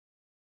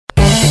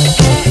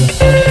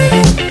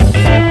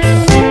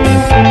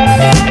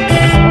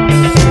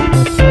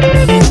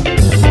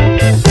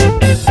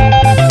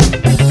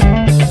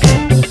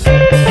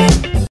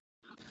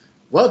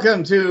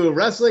Welcome to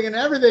Wrestling and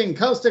Everything,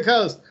 Coast to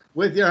Coast,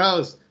 with your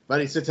hosts,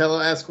 Buddy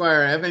Sotelo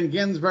Esquire, Evan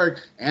Ginsberg,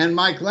 and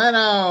Mike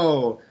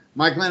Leno.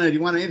 Mike Leno, do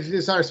you want to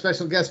introduce our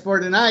special guest for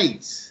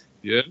tonight?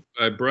 Yeah,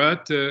 I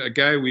brought a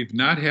guy we've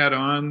not had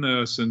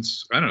on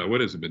since, I don't know,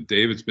 what has it been,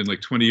 Dave? It's been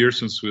like 20 years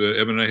since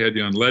Evan and I had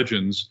you on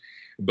Legends.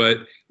 But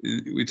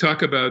we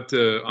talk about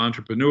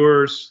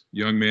entrepreneurs,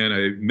 young man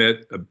I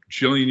met a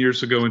jillion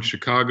years ago in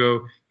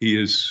Chicago. He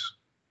has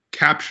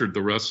captured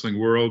the wrestling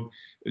world,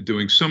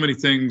 doing so many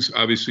things.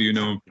 Obviously, you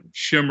know him from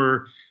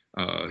Shimmer.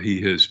 He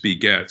has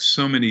begat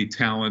so many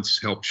talents,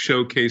 helped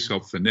showcase,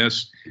 helped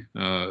finesse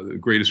the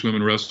greatest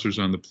women wrestlers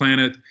on the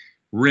planet.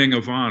 Ring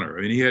of Honor.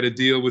 I mean, he had a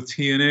deal with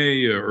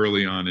TNA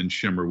early on in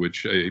Shimmer,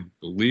 which I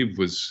believe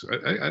was,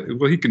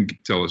 well, he can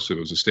tell us it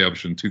was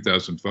established in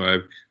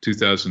 2005,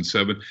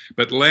 2007.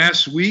 But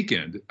last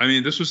weekend, I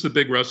mean, this was the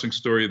big wrestling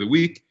story of the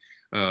week.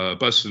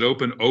 Busted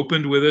Open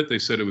opened with it. They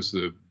said it was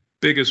the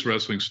biggest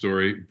wrestling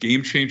story,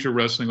 Game Changer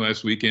Wrestling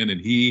last weekend, and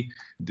he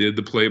did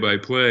the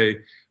play-by-play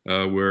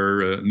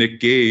where Nick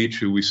Gage,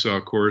 who we saw,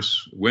 of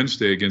course,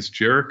 Wednesday against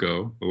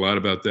Jericho, a lot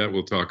about that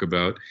we'll talk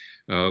about,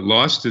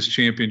 lost his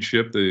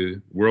championship,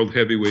 the World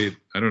Heavyweight,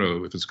 I don't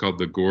know if it's called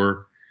the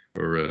Gore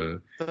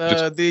or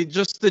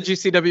just the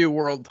GCW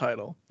World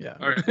title. Yeah.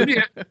 All right. Let me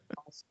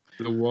ask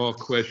the wall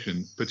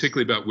question,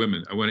 particularly about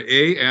women. I want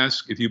to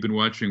ask if you've been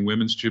watching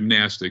women's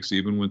gymnastics,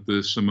 even with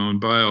the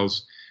Simone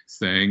Biles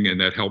thing, and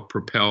that helped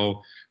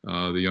propel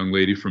the young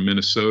lady from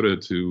Minnesota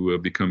to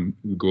become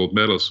gold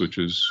medalist, which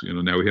is, you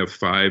know, now we have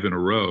 5 in a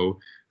row,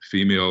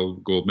 female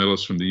gold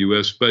medalists from the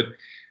U.S. But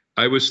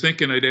I was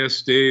thinking I'd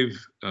ask Dave.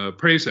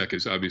 Prazak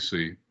is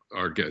obviously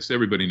our guest.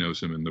 Everybody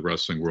knows him in the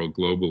wrestling world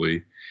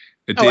globally.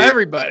 Dave,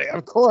 everybody,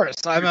 of course.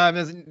 I'm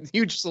a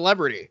huge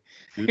celebrity.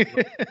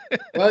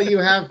 Well, you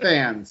have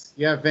fans.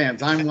 You have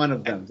fans. I'm one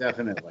of them,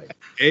 definitely.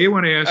 I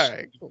want to ask,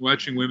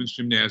 watching women's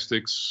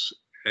gymnastics,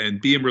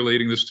 and B, I'm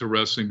relating this to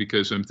wrestling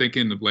because I'm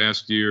thinking of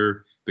last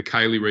year, the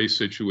Kylie Ray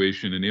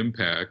situation and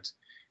Impact,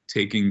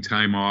 taking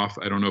time off.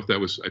 I don't know if that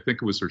was, I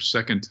think it was her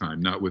second time,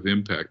 not with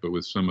Impact, but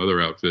with some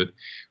other outfit,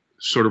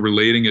 sort of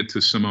relating it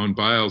to Simone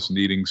Biles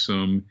needing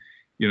some,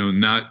 you know,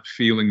 not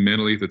feeling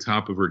mentally at the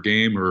top of her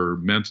game, her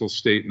mental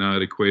state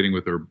not equating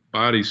with her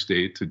body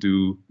state to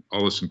do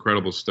all this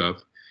incredible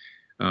stuff.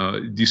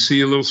 Do you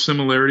see a little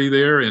similarity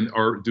there? And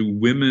do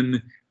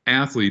women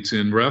athletes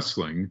in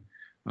wrestling,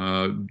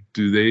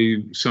 do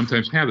they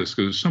sometimes have this?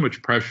 Because there's so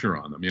much pressure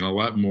on them, you know, a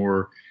lot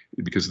more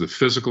because of the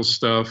physical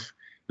stuff.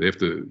 They have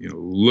to, you know,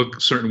 look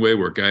a certain way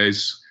where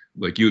guys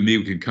like you and me,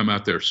 we can come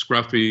out there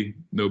scruffy,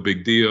 no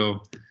big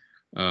deal.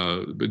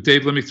 But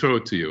Dave, let me throw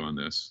it to you on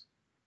this.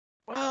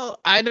 Well,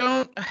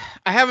 I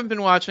haven't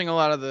been watching a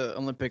lot of the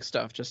Olympic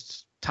stuff,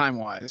 just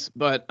time-wise,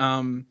 but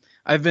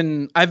I've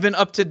been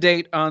up to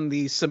date on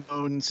the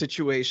Simone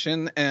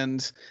situation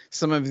and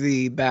some of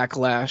the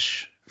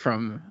backlash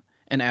from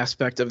an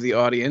aspect of the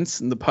audience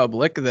and the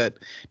public that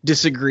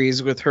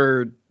disagrees with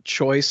her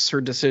choice,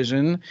 her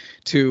decision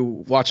to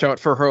watch out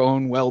for her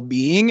own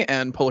well-being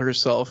and pull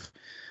herself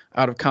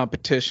out of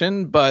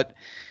competition. But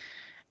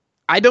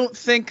I don't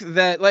think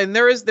that, like,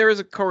 there is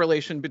a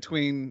correlation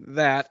between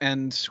that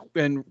and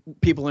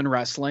people in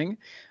wrestling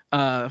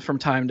from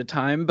time to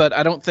time, but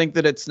I don't think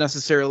that it's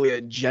necessarily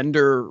a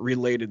gender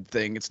related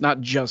thing. It's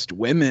not just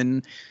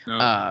women.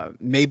 No.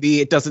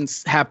 Maybe it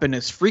doesn't happen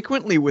as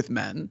frequently with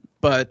men,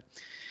 but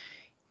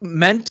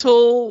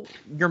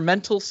your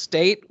mental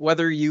state,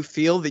 whether you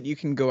feel that you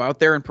can go out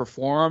there and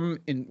perform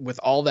with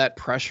all that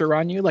pressure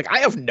on you. Like, I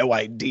have no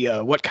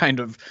idea what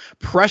kind of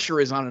pressure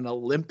is on an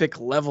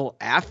Olympic level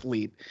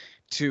athlete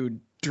to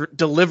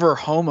deliver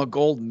home a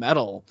gold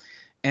medal.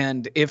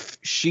 And if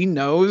she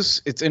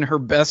knows it's in her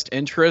best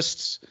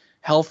interests,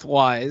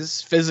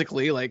 health-wise,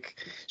 physically,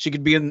 like she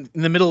could be in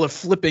the middle of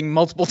flipping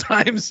multiple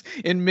times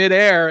in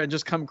midair and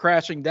just come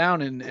crashing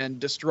down and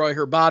destroy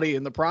her body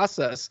in the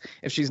process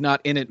if she's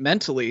not in it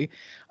mentally.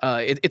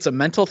 It's a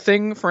mental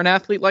thing for an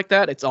athlete like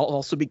that. It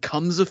also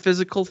becomes a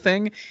physical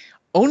thing.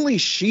 Only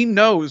she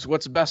knows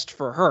what's best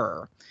for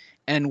her.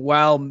 And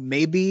while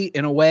maybe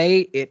in a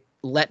way it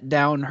let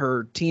down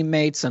her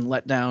teammates and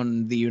let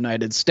down the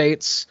United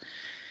States,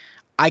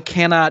 I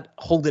cannot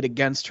hold it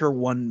against her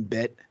one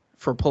bit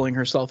for pulling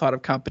herself out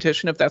of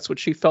competition if that's what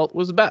she felt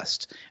was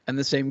best. And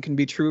the same can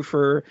be true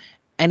for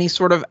any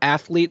sort of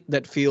athlete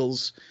that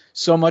feels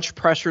so much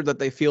pressure that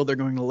they feel they're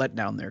going to let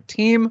down their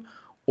team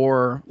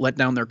or let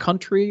down their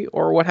country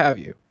or what have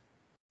you.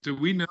 Do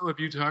we know if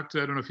you talked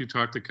to, I don't know if you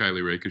talked to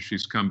Kylie Ray because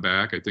she's come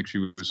back. I think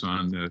she was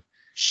on the...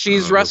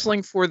 She's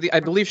wrestling for I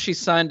believe she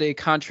signed a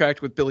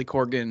contract with Billy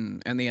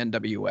Corgan and the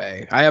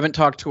NWA. I haven't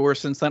talked to her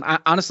since then.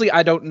 Honestly,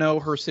 I don't know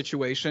her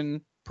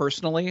situation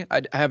personally.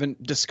 I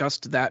haven't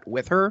discussed that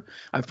with her.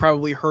 I've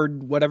probably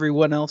heard what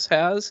everyone else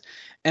has.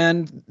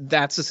 And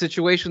that's a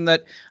situation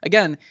that,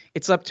 again,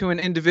 it's up to an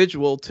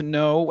individual to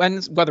know,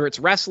 and whether it's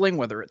wrestling,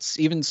 whether it's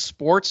even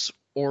sports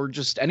or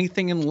just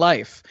anything in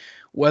life,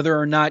 whether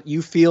or not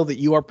you feel that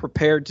you are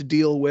prepared to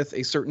deal with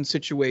a certain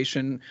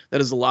situation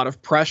that is a lot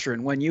of pressure.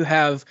 And when you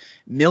have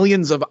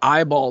millions of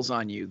eyeballs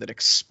on you that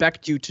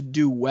expect you to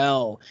do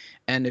well,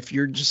 and if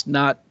you're just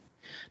not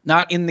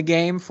in the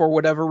game for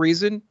whatever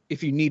reason,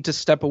 if you need to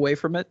step away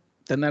from it,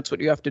 then that's what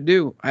you have to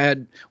do. I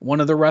had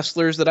one of the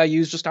wrestlers that I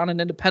used just on an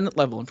independent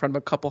level in front of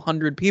a couple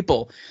hundred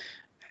people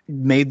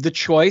made the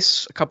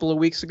choice a couple of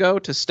weeks ago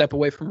to step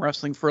away from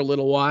wrestling for a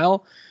little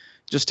while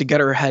just to get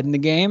her head in the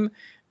game.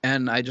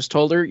 And I just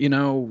told her,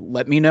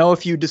 let me know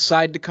if you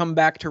decide to come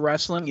back to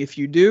wrestling. If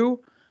you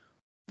do,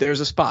 there's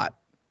a spot.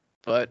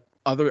 But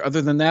other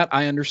than that,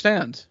 I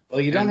understand.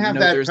 Well, you don't have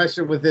that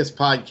pressure with this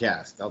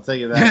podcast. I'll tell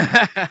you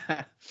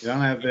that. You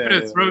don't have that. I'm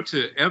going to throw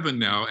to Evan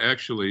now,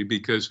 actually,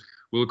 because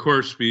we'll, of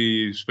course,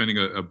 be spending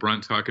a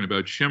brunt talking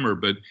about Shimmer.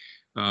 But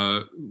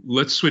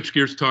let's switch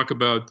gears, talk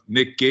about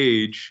Nick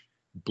Gage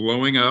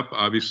blowing up,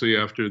 obviously,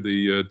 after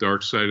the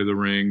Dark Side of the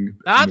Ring.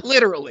 Not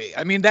literally.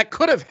 I mean, that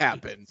could have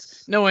happened,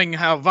 knowing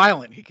how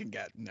violent he can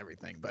get and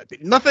everything. But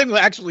nothing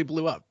actually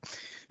blew up.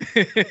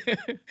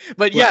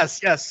 But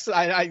yes,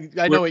 I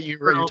know what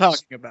you're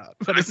talking about.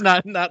 But it's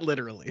not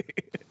literally.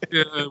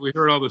 Yeah, we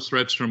heard all the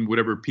threats from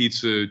whatever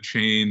pizza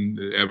chain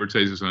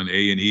advertises on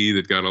A&E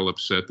that got all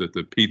upset that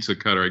the pizza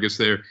cutter, I guess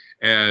their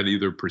ad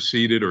either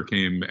preceded or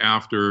came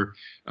after,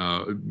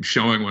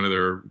 showing one of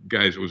their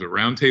guys, it was a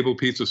Round Table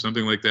Pizza,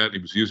 something like that. He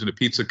was using a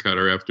pizza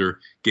cutter after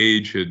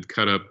Gage had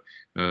cut up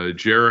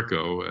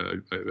Jericho.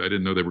 I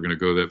didn't know they were going to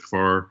go that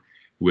far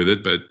with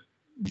it, but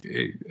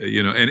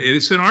and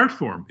it's an art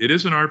form. It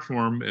is an art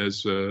form,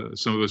 as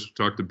some of us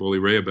talked to Bully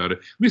Ray about it.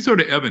 Let me throw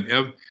to Evan.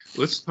 Ev,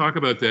 let's talk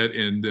about that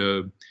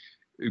and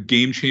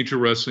Game Changer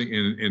Wrestling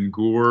and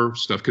Gore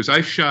stuff, because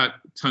I shot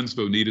tons of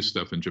Onita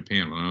stuff in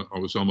Japan when I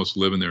was almost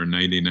living there in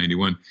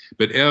 1991.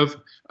 But Ev,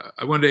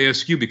 I wanted to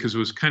ask you, because it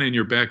was kind of in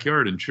your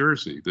backyard in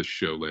Jersey, this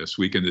show last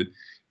week, and it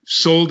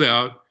sold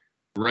out,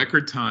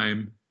 record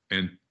time,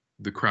 and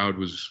the crowd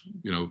was,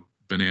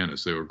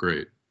 bananas. They were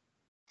great.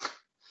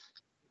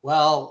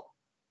 Well,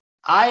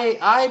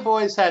 I've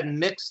always had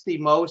mixed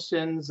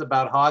emotions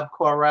about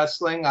hardcore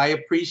wrestling. I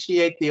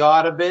appreciate the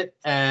art of it,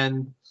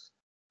 and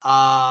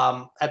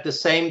at the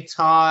same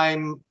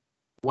time,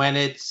 when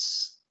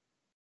it's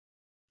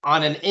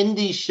on an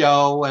indie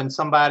show and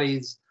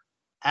somebody's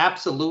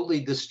absolutely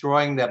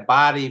destroying their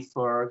body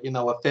for a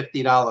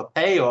 $50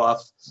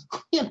 payoff,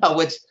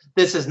 which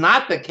this is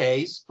not the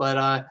case,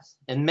 but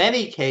in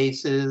many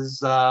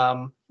cases,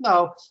 I've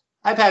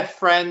had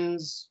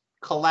friends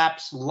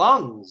collapse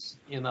lungs,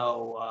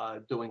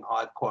 doing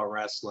hardcore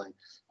wrestling,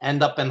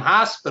 end up in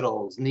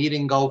hospitals,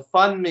 needing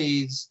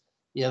GoFundMes,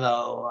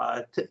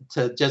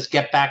 to just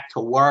get back to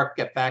work,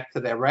 get back to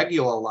their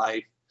regular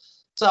life.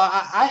 So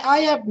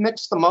I have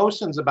mixed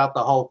emotions about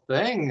the whole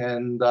thing,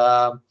 and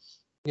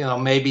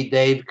maybe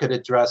Dave could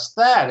address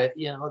that.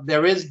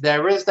 There is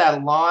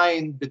that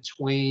line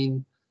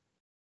between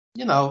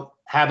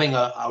having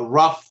a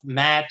rough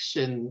match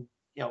and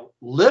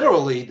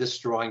literally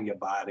destroying your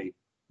body.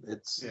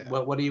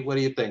 What do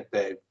you think,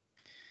 Dave?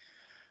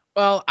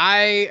 Well,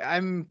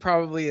 I'm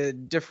probably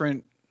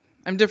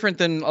I'm different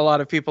than a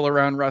lot of people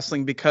around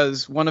wrestling,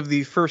 because one of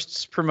the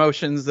first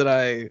promotions that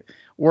I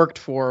worked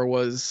for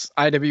was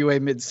IWA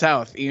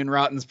Mid-South, Ian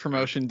Rotten's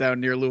promotion down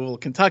near Louisville,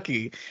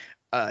 Kentucky,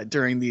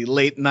 during the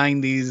late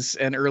 90s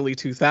and early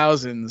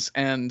 2000s.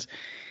 And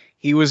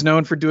he was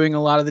known for doing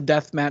a lot of the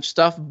deathmatch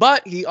stuff,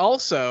 but he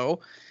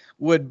also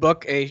would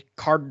book a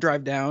car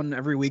drive down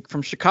every week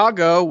from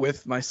Chicago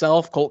with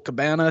myself, Colt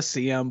Cabana,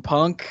 CM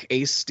Punk,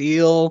 Ace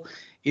Steel,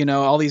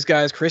 all these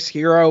guys. Chris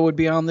Hero would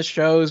be on the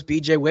shows,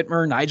 BJ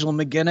Whitmer, Nigel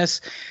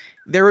McGuinness.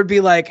 There would be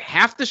like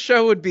half the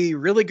show would be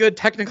really good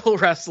technical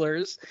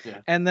wrestlers,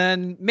 and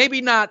then maybe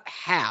not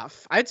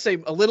half, I'd say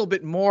a little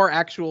bit more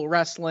actual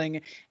wrestling,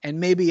 and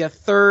maybe a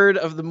third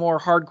of the more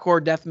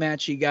hardcore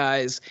deathmatchy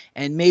guys,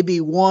 and maybe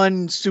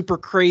one super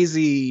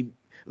crazy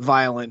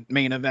violent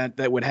main event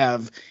that would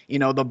have,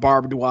 the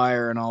barbed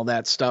wire and all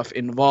that stuff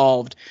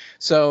involved.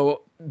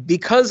 So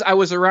because I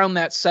was around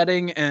that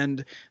setting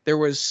and there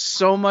was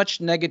so much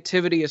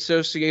negativity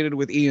associated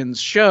with Ian's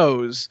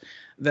shows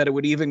that it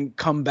would even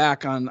come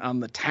back on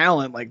the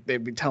talent. Like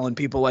they'd be telling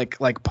people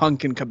like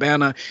Punk and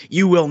Cabana,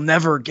 you will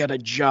never get a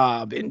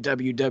job in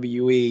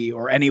WWE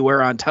or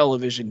anywhere on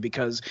television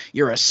because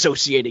you're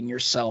associating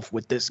yourself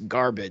with this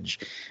garbage.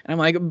 And I'm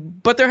like,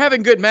 but they're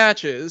having good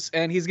matches,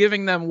 and he's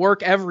giving them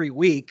work every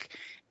week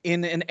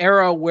in an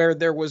era where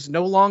there was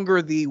no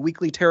longer the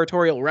weekly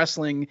territorial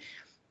wrestling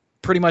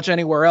pretty much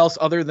anywhere else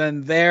other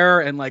than there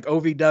and like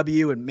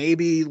OVW, and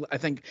maybe I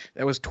think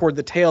that was toward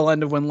the tail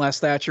end of when Les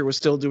Thatcher was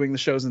still doing the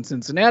shows in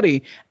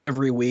Cincinnati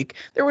every week.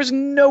 There was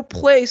no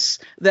place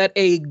that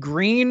a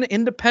green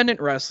independent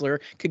wrestler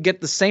could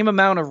get the same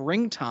amount of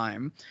ring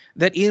time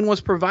that Ian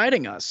was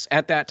providing us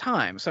at that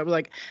time. So I was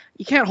like,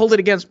 you can't hold it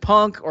against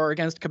Punk or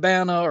against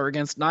Cabana or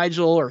against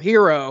Nigel or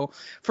Hero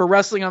for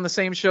wrestling on the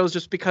same shows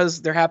just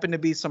because there happened to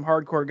be some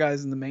hardcore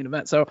guys in the main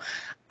event. So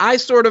I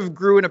sort of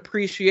grew an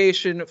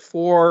appreciation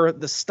for for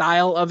the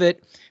style of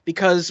it,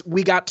 because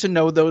we got to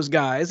know those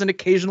guys, and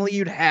occasionally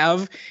you'd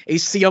have a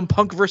CM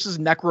Punk versus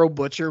Necro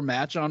Butcher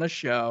match on a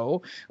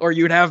show, or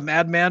you'd have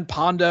Madman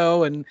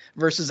Pondo and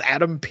versus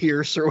Adam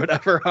Pearce or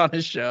whatever on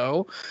a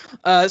show.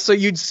 So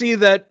you'd see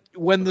that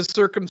when the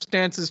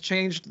circumstances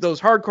changed, those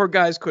hardcore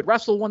guys could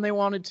wrestle when they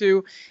wanted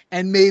to,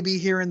 and maybe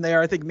here and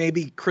there, I think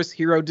maybe Chris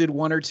Hero did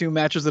 1 or 2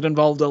 matches that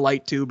involved a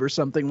light tube or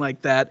something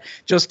like that,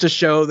 just to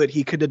show that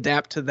he could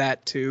adapt to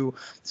that too.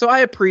 So I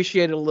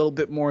appreciate it a little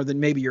bit more than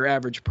maybe your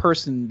average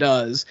person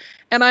does.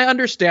 And I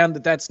understand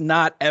that that's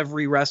not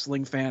every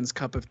wrestling fan's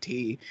cup of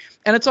tea.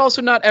 And it's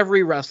also not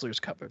every wrestler's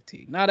cup of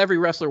tea. Not every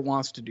wrestler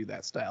wants to do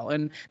that style.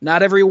 And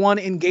not everyone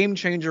in Game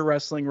Changer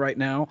Wrestling right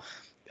now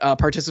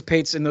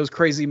participates in those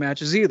crazy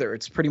matches either.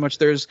 It's pretty much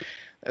there's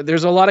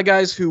a lot of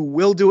guys who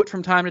will do it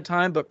from time to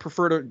time, but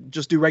prefer to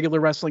just do regular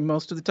wrestling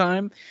most of the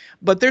time.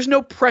 But there's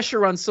no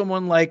pressure on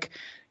someone like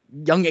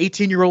young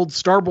 18-year-old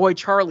Starboy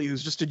Charlie,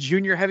 who's just a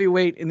junior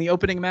heavyweight in the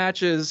opening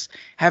matches,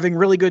 having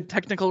really good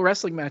technical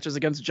wrestling matches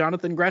against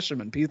Jonathan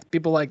Gresham and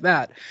people like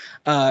that.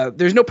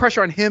 There's no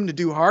pressure on him to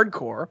do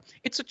hardcore.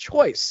 It's a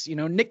choice. You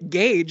know, Nick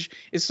Gage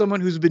is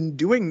someone who's been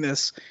doing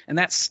this and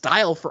that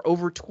style for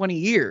over 20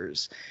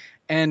 years.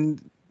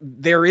 And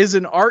there is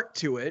an art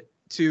to it,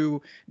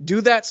 to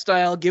do that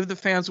style, give the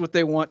fans what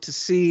they want to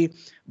see,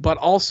 but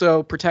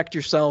also protect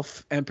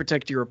yourself and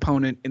protect your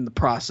opponent in the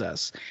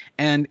process.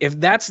 And if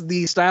that's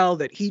the style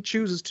that he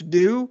chooses to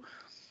do,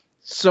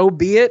 so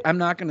be it. I'm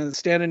not going to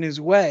stand in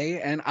his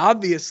way. And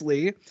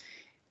obviously,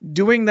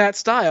 doing that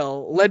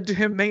style led to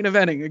him main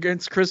eventing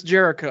against Chris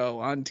Jericho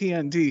on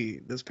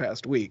TNT this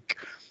past week.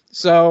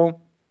 So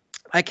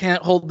I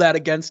can't hold that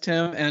against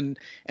him.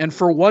 And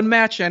for one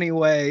match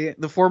anyway,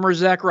 the former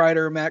Zack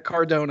Ryder, Matt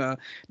Cardona,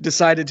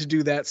 decided to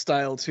do that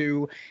style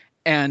too.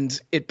 And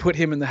it put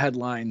him in the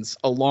headlines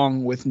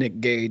along with Nick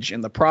Gage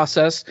in the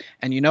process.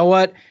 And you know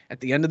what?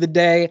 At the end of the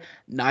day,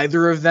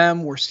 neither of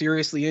them were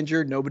seriously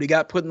injured. Nobody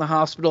got put in the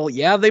hospital.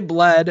 Yeah, they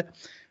bled,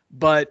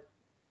 but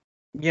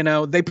you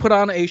know, they put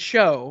on a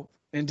show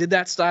and did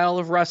that style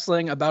of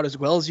wrestling about as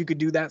well as you could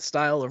do that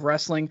style of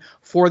wrestling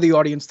for the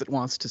audience that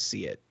wants to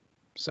see it.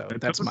 So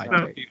that's my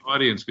take. The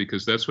audience,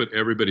 because that's what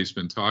everybody's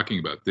been talking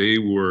about. They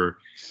were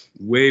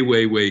way,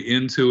 way, way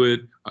into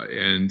it,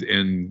 and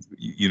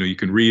you know, you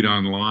can read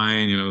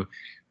online, you know,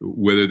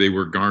 whether they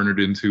were garnered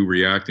into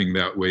reacting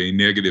that way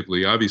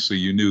negatively. Obviously,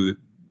 you knew that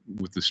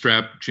with the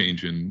strap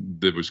changing,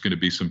 there was going to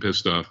be some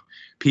pissed off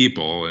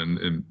people,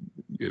 and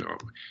you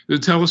know,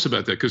 tell us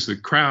about that, because the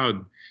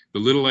crowd, the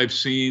little I've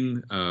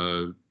seen.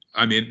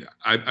 I mean,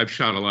 I've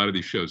shot a lot of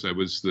these shows. I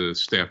was the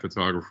staff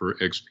photographer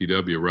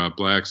XPW, Rob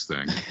Black's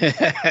thing.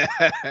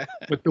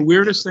 But the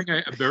weirdest thing,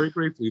 very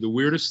briefly, the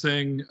weirdest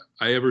thing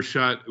I ever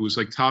shot, it was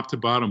like top to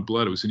bottom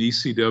blood. It was an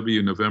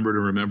ECW November to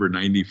Remember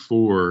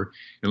 '94,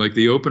 and like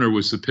the opener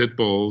was the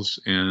Pitbulls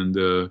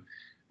and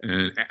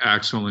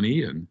Axel and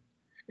Ian,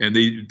 and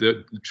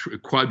the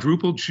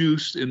quadruple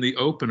juiced in the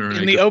opener.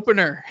 In the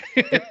opener.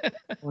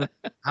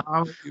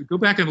 Go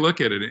back and look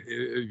at it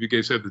if you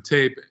guys have the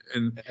tape,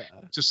 and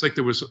just like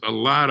there was a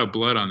lot of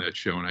blood on that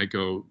show, and I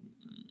go,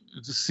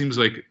 it just seems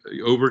like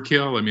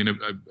overkill. I mean,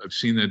 I've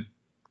seen that.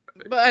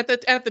 But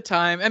at the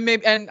time,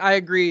 and I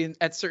agree,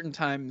 at certain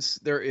times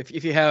there,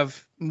 if you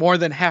have more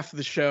than half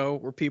the show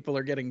where people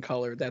are getting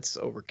colored, that's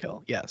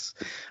overkill. Yes.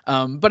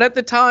 But at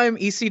the time,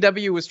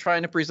 ECW was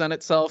trying to present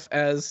itself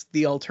as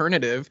the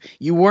alternative.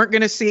 You weren't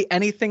going to see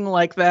anything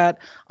like that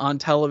on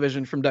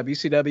television from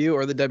WCW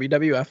or the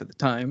WWF at the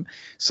time.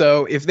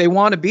 So if they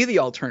want to be the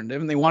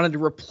alternative and they wanted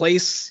to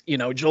replace, you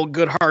know, Joel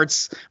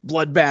Goodhart's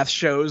bloodbath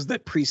shows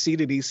that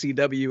preceded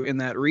ECW in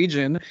that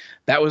region,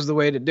 that was the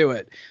way to do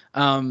it.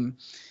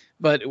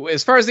 But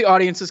as far as the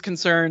audience is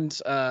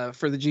concerned,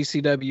 for the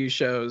GCW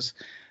shows,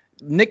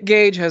 Nick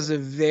Gage has a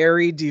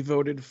very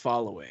devoted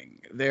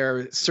following.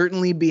 They're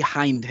certainly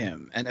behind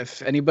him. And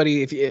if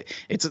anybody,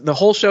 it's the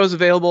whole show is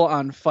available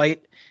on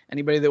Fight.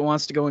 Anybody that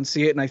wants to go and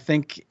see it, and I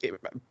think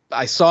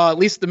I saw at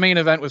least the main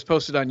event was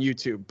posted on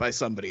YouTube by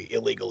somebody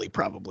illegally,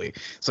 probably.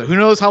 So who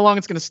knows how long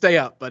it's going to stay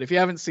up. But if you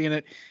haven't seen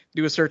it,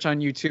 do a search on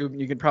YouTube, and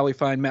you can probably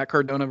find Matt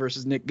Cardona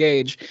versus Nick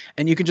Gage,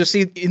 and you can just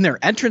see in their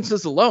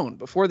entrances alone,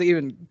 before they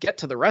even get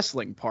to the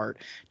wrestling part,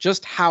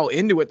 just how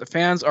into it the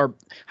fans are,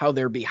 how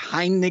they're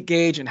behind Nick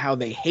Gage, and how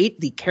they hate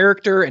the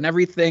character and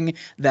everything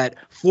that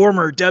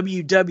former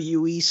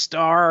WWE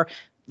star,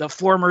 the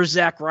former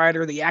Zack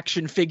Ryder, the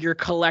action figure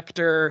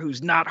collector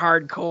who's not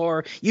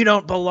hardcore. You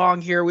don't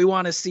belong here. We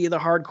want to see the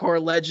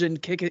hardcore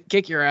legend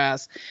kick your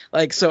ass.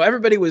 Like, so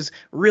everybody was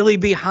really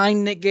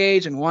behind Nick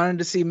Gage and wanted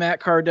to see Matt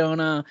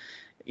Cardona,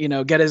 you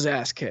know, get his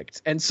ass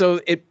kicked. And so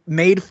it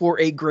made for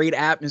a great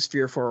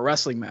atmosphere for a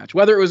wrestling match,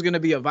 whether it was going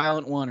to be a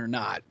violent one or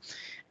not.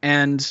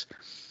 And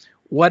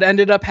what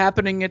ended up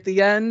happening at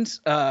the end,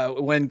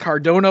 when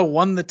Cardona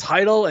won the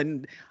title,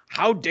 and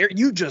how dare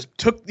you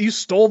you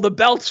stole the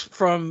belt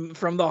from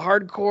the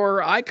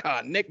hardcore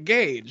icon, Nick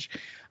Gage.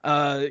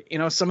 You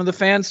know, some of the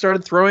fans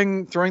started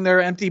throwing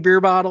their empty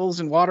beer bottles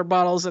and water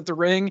bottles at the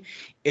ring.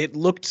 It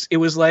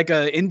was like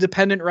a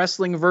independent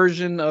wrestling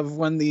version of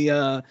when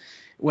the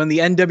when the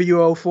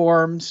NWO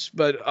formed,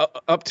 but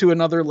up to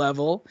another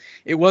level.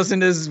 It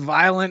wasn't as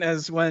violent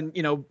as when,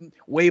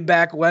 way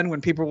back when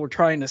people were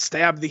trying to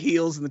stab the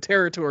heels in the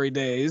territory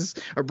days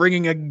or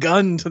bringing a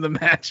gun to the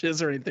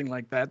matches or anything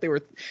like that. They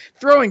were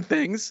throwing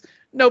things.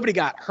 Nobody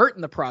got hurt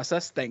in the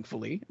process,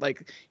 thankfully.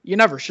 Like, you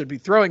never should be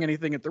throwing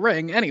anything at the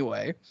ring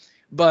anyway.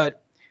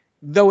 But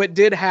though it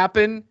did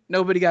happen,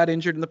 nobody got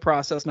injured in the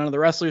process. None of the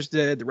wrestlers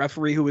did. The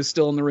referee who was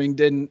still in the ring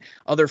didn't.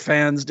 Other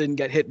fans didn't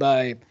get hit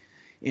by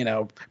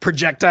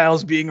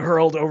projectiles being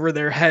hurled over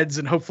their heads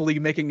and hopefully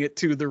making it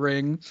to the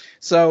ring.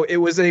 So it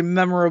was a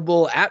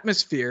memorable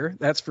atmosphere,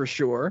 that's for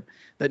sure,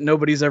 that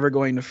nobody's ever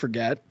going to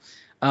forget.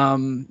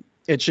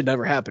 It should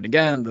never happen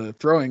again, the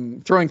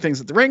throwing things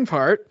at the ring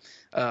part,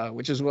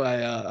 which is why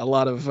a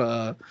lot of...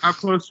 How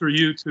close were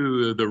you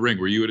to the ring?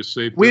 Were you at a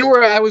safe...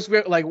 I was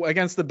like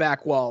against the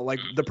back wall. Like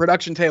the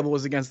production table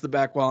was against the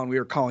back wall and we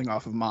were calling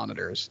off of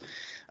monitors.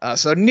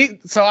 So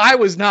I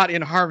was not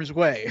in harm's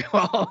way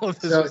while all of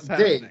this was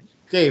happening.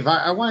 Dave,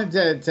 I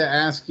wanted to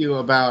ask you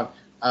about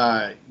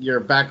your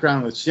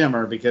background with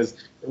Shimmer, because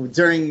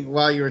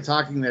while you were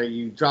talking there,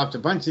 you dropped a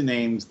bunch of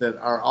names that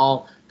are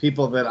all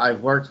people that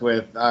I've worked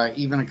with,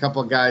 even a couple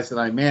of guys that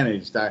I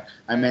managed. I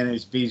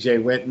managed B.J.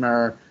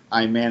 Whitmer.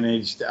 I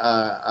managed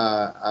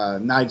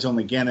Nigel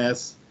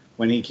McGuinness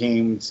when he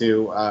came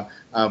to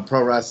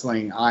Pro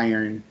Wrestling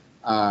Iron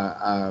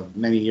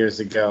many years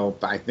ago.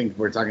 I think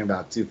we're talking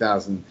about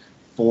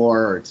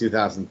 2004 or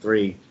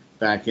 2003.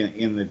 Back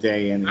in the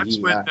day, and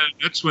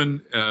that's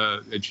when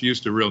and she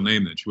used a real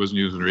name then. She wasn't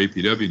using her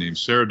APW name.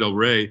 Sarah Del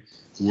Rey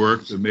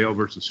worked the male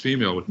versus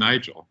female with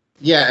Nigel.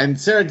 Yeah, and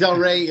Sarah Del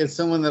Rey is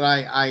someone that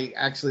I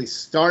actually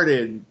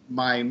started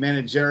my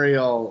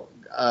managerial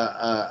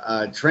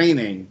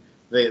training,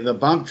 the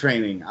bump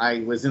training. I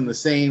was in the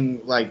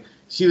same,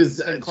 she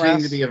was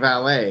trained to be a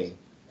valet,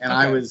 and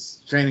okay. I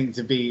was training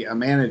to be a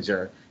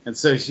manager, and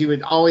so she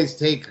would always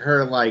take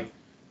her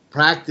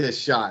practice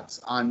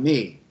shots on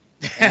me.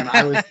 And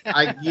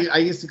I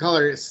used to call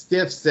her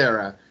Stiff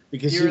Sarah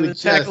because she was the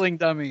tackling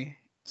dummy.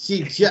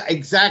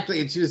 Exactly,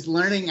 and she was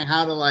learning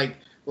how to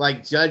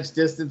judge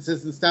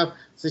distances and stuff.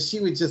 So she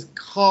would just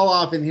call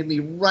off and hit me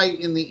right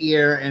in the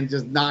ear and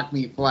just knock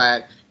me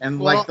flat. And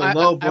the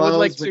low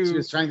blows when she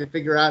was trying to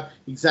figure out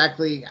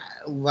exactly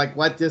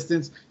what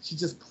distance, she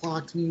just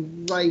clocked me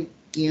right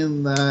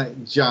in the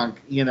junk,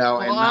 and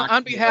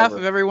on behalf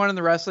of everyone in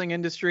the wrestling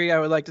industry, I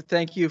would like to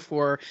thank you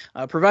for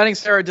providing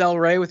Sarah Del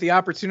Rey with the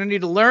opportunity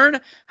to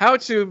learn how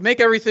to make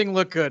everything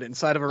look good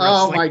inside of a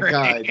wrestling ring.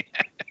 God.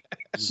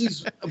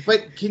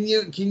 But can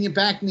you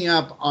back me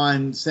up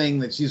on saying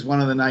that she's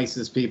one of the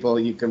nicest people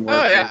you can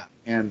work with,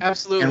 and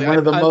absolutely, and one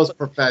of the most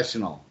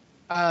professional.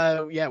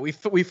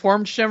 We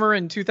formed Shimmer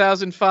in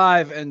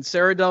 2005, and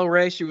Sarah Del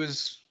Rey, she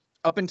was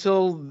up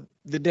until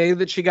the day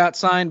that she got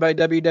signed by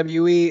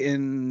WWE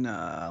in,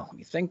 let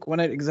me think when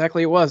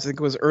exactly it was. I think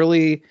it was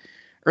early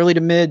to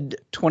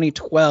mid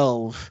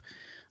 2012.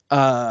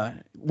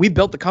 We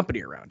built the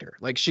company around her.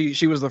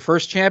 She was the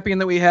first champion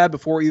that we had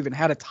before we even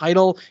had a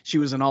title. She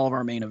was in all of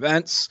our main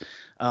events.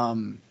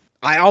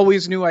 I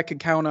always knew I could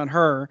count on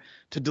her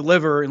to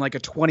deliver in a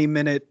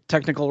 20-minute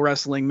technical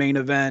wrestling main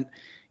event,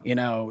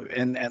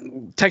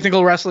 and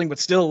technical wrestling, but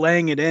still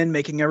laying it in,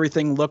 making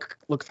everything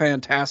look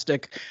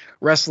fantastic.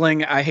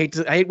 Wrestling, I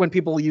hate when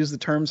people use the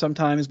term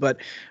sometimes, but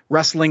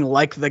wrestling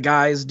like the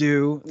guys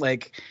do,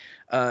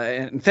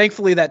 and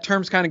thankfully that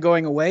term's kind of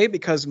going away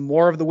because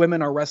more of the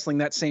women are wrestling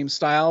that same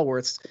style where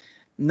it's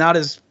not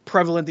as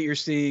prevalent that you're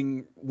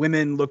seeing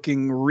women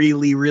looking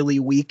really, really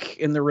weak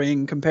in the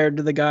ring compared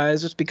to the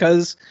guys, just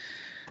because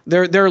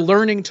they're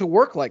learning to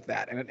work like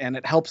that. And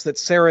it helps that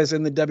Sarah's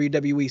in the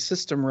WWE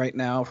system right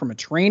now from a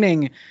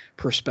training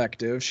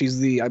perspective.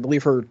 She's I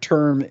believe her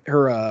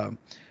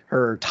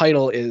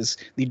title is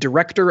the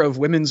Director of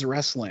Women's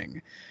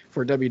Wrestling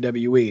for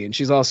WWE. And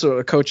she's also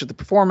a coach at the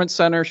Performance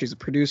Center. She's a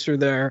producer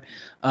there.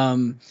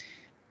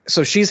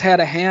 So she's had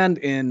a hand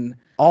in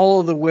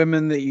all of the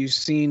women that you've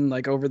seen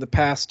over the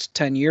past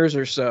 10 years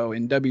or so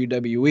in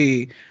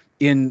WWE,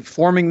 in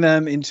forming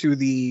them into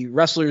the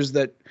wrestlers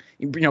that,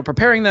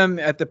 preparing them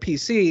at the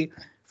PC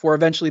for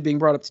eventually being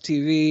brought up to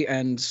TV,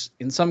 and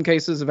in some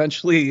cases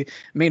eventually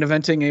main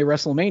eventing a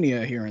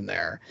WrestleMania here and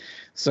there.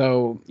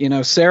 So,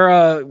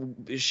 Sarah,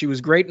 she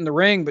was great in the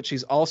ring, but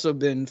she's also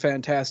been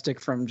fantastic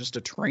from just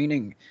a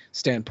training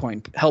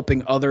standpoint,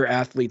 helping other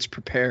athletes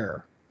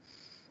prepare.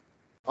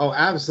 Oh,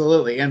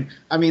 absolutely. And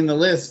I mean, the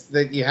list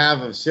that you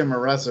have of Shimmer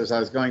wrestlers, I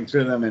was going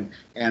through them,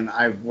 and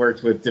I've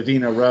worked with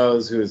Davina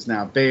Rose, who is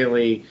now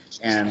Bailey,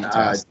 and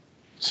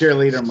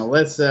cheerleader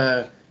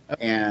Melissa,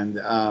 and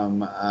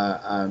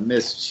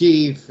Miss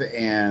Chief,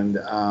 and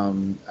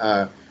I'm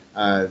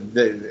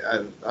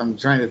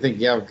trying to think.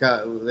 Yeah,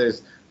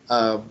 there's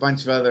a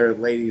bunch of other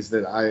ladies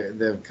that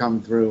have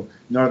come through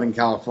Northern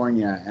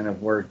California and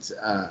have worked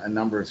a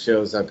number of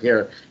shows up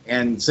here.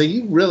 And so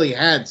you really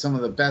had some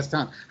of the best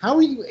talent. How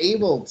were you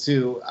able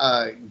to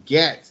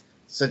get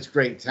such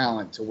great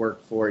talent to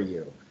work for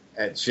you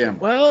at Shimmer?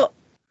 Well,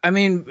 I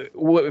mean,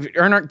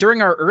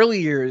 during our early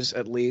years,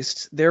 at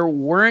least, there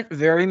weren't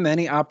very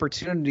many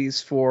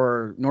opportunities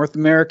for North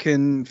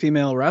American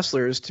female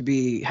wrestlers to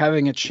be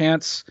having a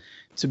chance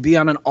to be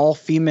on an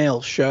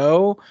all-female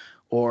show,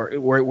 or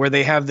where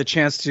they have the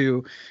chance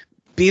to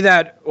be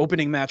that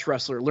opening match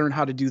wrestler, learn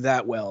how to do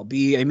that well,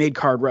 be a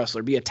mid-card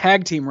wrestler, be a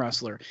tag team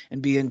wrestler,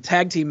 and be in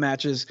tag team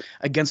matches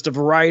against a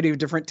variety of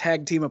different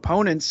tag team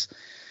opponents.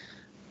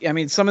 I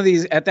mean, some of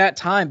these at that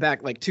time,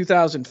 back like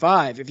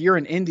 2005, if you're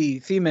an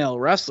indie female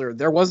wrestler,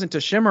 there wasn't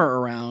a Shimmer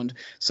around.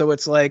 So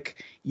it's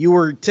like you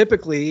were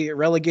typically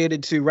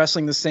relegated to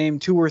wrestling the same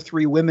 2 or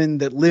 3 women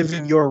that live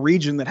in your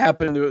region that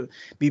happen to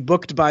be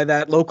booked by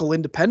that local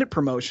independent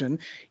promotion.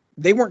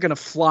 They weren't going to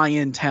fly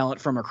in talent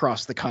from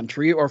across the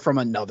country or from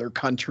another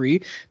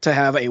country to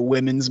have a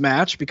women's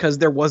match, because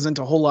there wasn't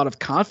a whole lot of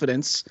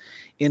confidence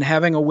in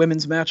having a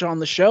women's match on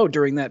the show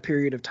during that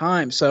period of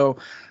time. So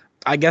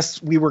I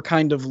guess we were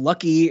kind of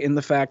lucky in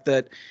the fact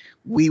that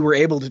we were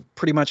able to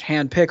pretty much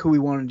handpick who we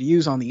wanted to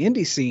use on the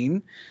indie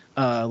scene,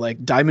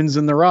 like diamonds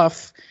in the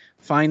rough,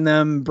 find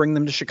them, bring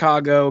them to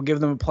Chicago,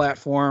 give them a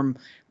platform,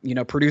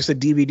 produce a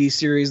DVD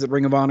series that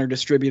Ring of Honor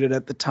distributed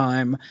at the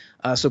time,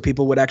 so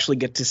people would actually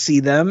get to see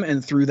them,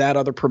 and through that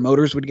other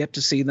promoters would get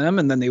to see them,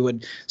 and then they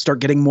would start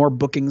getting more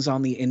bookings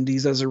on the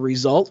indies as a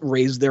result,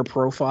 raise their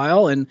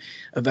profile, and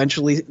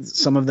eventually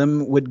some of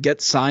them would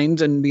get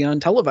signed and be on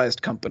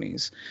televised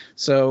companies.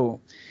 So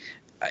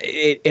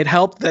it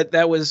helped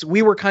that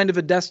we were kind of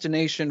a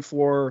destination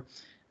for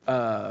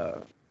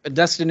a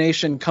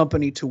destination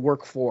company to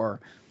work for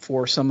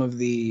some of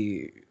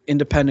the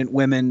independent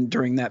women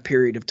during that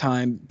period of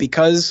time,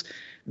 because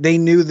they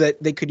knew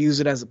that they could use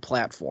it as a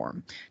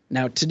platform.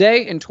 Now,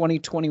 today in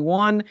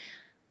 2021,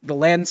 the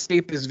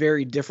landscape is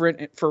very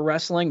different for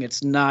wrestling.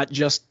 It's not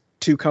just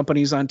 2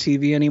 companies on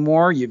TV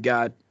anymore. You've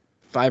got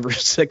 5 or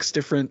 6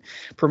 different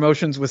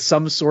promotions with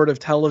some sort of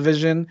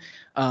television,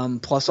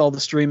 plus all the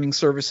streaming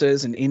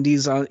services, and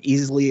indies are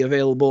easily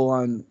available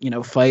on,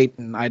 Fight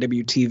and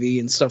IWTV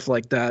and stuff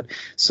like that.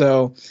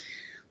 So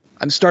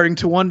I'm starting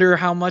to wonder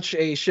how much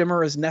a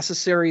Shimmer is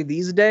necessary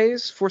these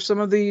days for some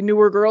of the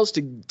newer girls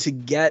to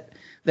get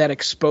that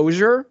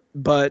exposure,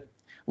 but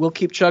we'll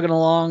keep chugging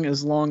along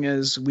as long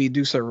as we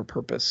do serve a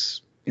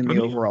purpose in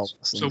the overall.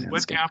 So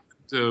what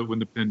happened when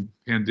the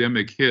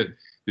pandemic hit?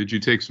 Did you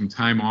take some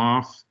time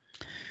off?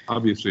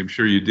 Obviously, I'm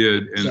sure you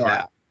did. And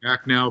are you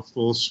back now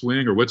full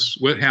swing, or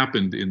what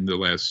happened in the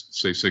last,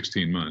 say,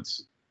 16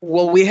 months?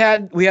 Well, we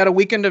had a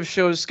weekend of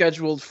shows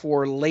scheduled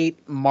for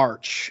late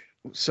March.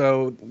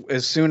 So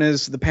as soon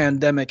as the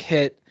pandemic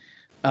hit,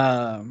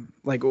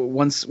 like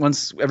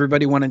once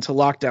everybody went into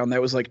lockdown,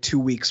 that was like 2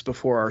 weeks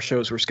before our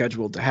shows were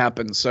scheduled to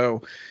happen.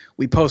 So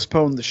we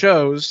postponed the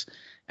shows,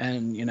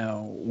 and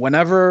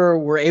whenever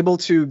we're able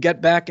to get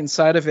back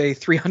inside of a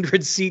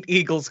 300-seat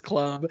Eagles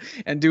club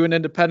and do an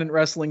independent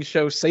wrestling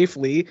show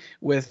safely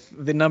with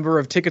the number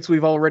of tickets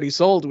we've already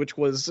sold, which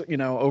was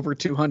over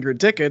 200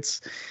 tickets,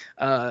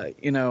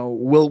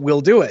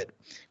 we'll do it.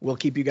 We'll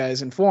keep you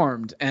guys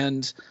informed.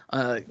 And,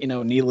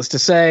 needless to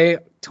say,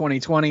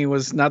 2020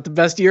 was not the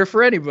best year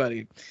for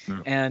anybody.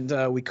 No.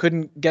 And we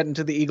couldn't get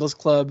into the Eagles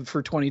Club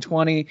for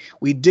 2020.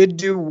 We did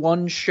do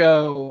one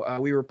show.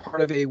 We were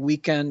part of a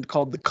weekend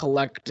called The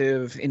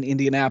Collective in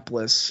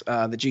Indianapolis,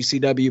 the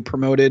GCW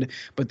promoted,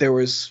 but there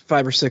was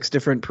 5 or 6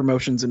 different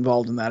promotions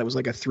involved in that. It was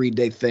like a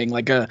 3-day thing,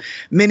 like a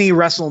mini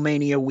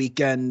WrestleMania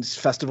weekend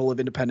festival of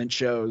independent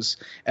shows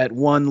at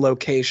one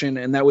location.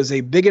 And that was a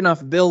big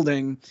enough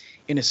building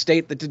in a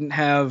state that didn't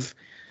have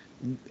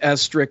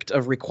as strict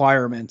of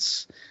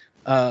requirements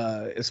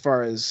as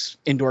far as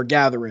indoor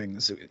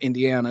gatherings.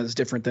 Indiana is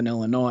different than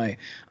Illinois.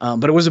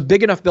 But it was a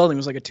big enough building. It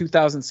was like a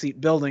 2,000-seat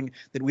building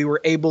that we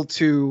were able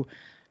to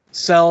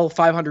sell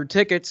 500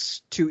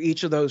 tickets to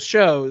each of those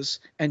shows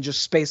and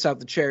just space out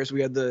the chairs.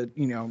 We had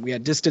we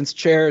had distance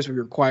chairs, we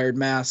required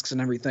masks and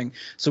everything.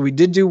 So we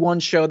did do one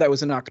show that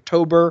was in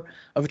October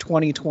of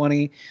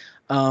 2020.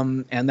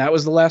 And that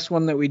was the last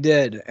one that we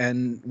did.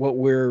 And what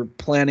we're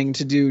planning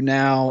to do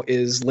now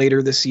is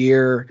later this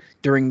year,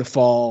 during the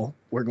fall,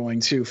 we're going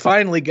to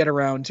finally get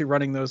around to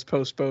running those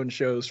postponed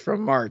shows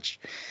from March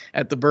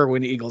at the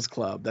Berwyn Eagles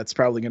Club. That's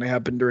probably going to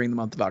happen during the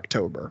month of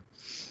October.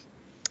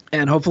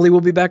 And hopefully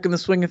we'll be back in the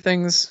swing of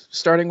things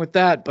starting with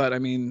that. But I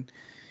mean,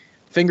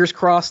 fingers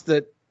crossed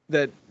that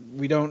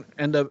we don't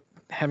end up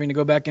having to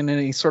go back in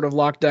any sort of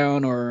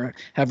lockdown or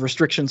have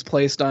restrictions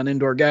placed on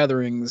indoor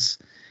gatherings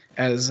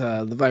as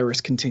the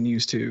virus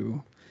continues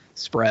to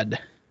spread.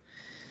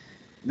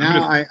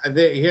 Now,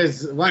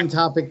 here's one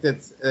topic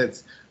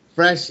that's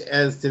fresh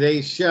as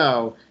today's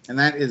show, and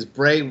that is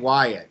Bray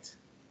Wyatt.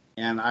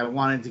 And I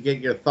wanted to get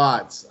your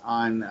thoughts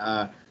on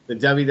the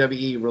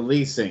WWE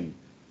releasing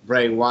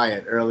Bray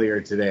Wyatt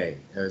earlier today.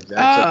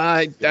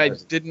 I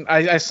didn't.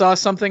 I saw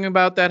something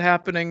about that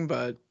happening,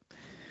 but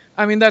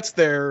I mean that's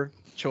their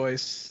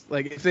choice.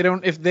 Like if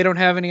they don't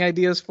have any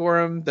ideas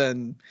for him,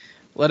 then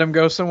let him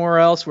go somewhere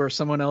else where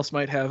someone else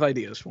might have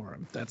ideas for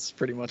him. That's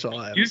pretty much all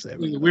I have to say.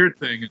 The weird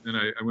thing, and then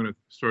I'm going to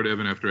start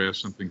Evan after I ask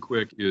something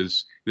quick,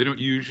 is they don't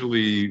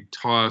usually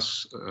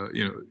toss,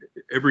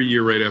 every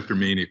year right after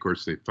Mania, of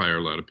course, they fire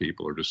a lot of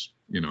people or just,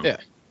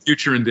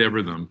 future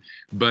endeavor them.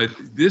 But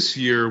this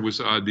year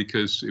was odd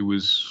because it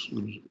was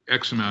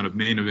X amount of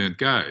main event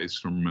guys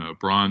from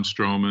Braun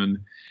Strowman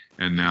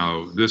and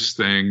now this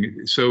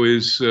thing. So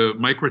is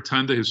Mike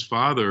Rotunda, his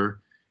father,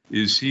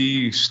 is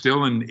he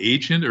still an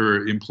agent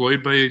or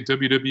employed by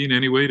WWE in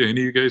any way? Do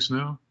any of you guys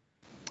know?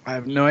 I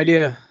have no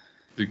idea.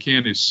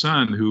 Buchanan, his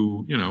son,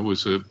 who,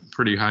 was a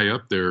pretty high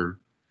up there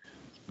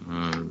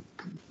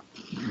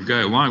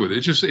guy along with it.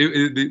 It's just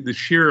the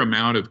sheer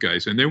amount of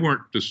guys. And they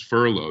weren't just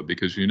furloughed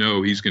because, he's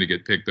going to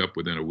get picked up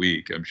within a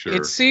week, I'm sure.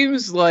 It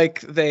seems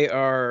like they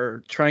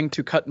are trying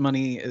to cut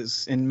money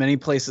as in many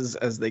places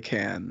as they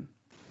can.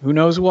 Who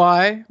knows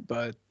why,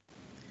 but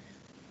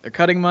they're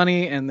cutting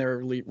money and they're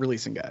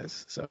releasing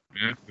guys. So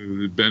yeah,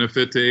 the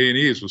benefit to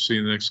A&E, as we'll see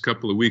in the next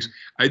couple of weeks.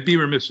 I'd be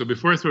remiss. So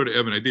before I throw to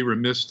Evan, I'd be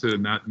remiss to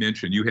not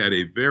mention you had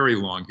a very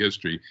long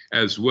history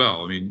as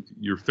well. I mean,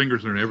 your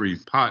fingers are in every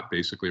pot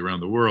basically around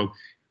the world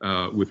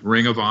with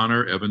Ring of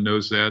Honor. Evan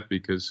knows that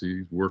because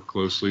he worked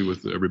closely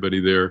with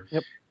everybody there.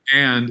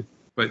 Yep.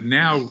 But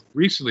now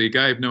recently, a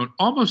guy I've known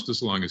almost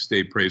as long as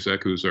Dave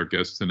Prazak, who's our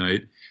guest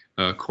tonight,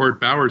 Court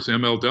Bowers,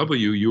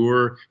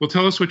 MLW. Well,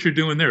 tell us what you're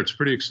doing there. It's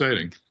pretty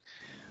exciting.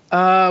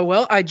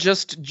 Well, I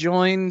just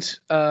joined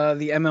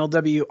the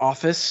MLW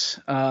office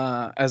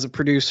as a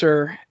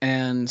producer,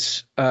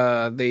 and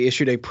they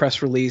issued a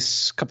press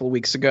release a couple of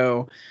weeks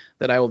ago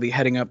that I will be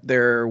heading up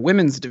their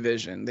women's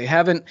division.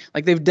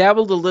 They've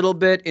dabbled a little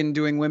bit in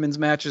doing women's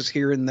matches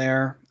here and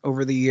there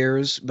over the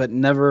years, but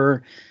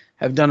never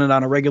have done it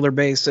on a regular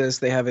basis.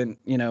 They haven't,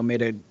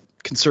 made a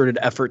concerted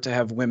effort to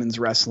have women's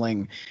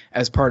wrestling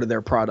as part of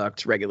their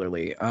product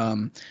regularly.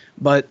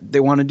 But they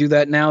want to do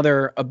that now.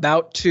 They're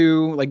about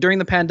to, during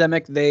the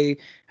pandemic, they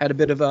had a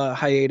bit of a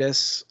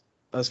hiatus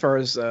as far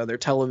as their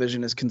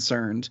television is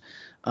concerned.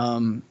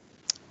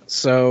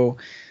 So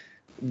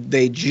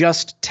they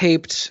just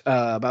taped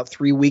about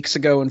 3 weeks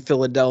ago in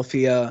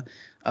Philadelphia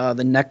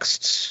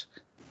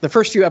the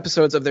first few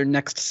episodes of their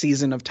next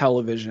season of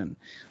television,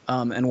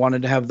 and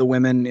wanted to have the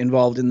women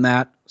involved in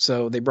that.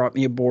 So they brought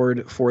me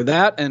aboard for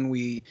that, and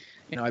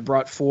I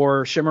brought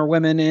 4 Shimmer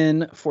women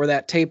in for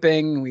that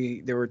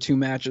taping. There were 2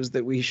 matches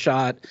that we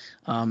shot,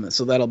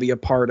 so that'll be a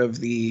part of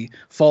the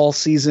fall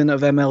season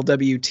of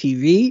MLW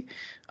TV.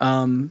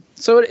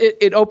 So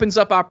it opens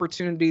up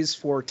opportunities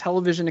for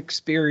television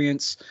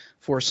experience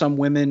for some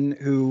women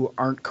who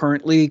aren't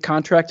currently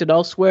contracted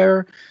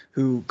elsewhere,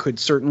 who could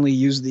certainly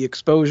use the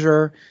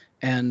exposure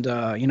and,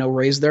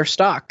 raise their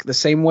stock the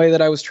same way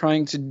that I was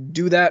trying to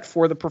do that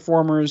for the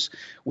performers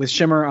with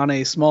Shimmer on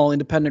a small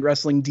independent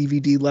wrestling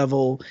DVD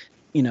level,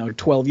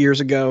 12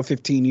 years ago,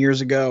 15 years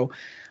ago.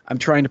 I'm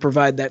trying to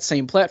provide that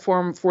same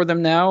platform for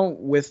them now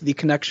with the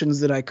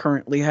connections that I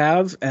currently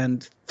have.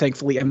 And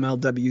thankfully,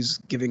 MLW's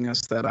giving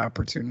us that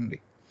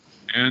opportunity.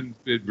 And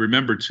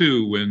remember,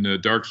 too,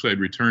 when Dark Side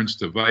returns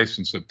to Vice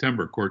in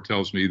September, Court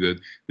tells me that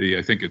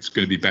I think it's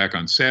going to be back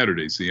on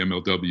Saturdays, the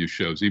MLW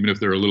shows, even if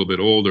they're a little bit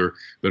older.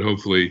 But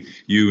hopefully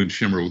you and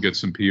Shimmer will get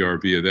some PR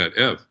via that.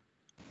 Ev?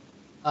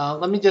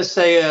 Let me just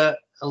say a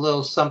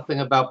little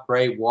something about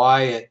Bray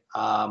Wyatt.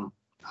 I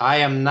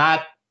am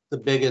not the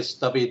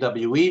biggest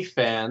WWE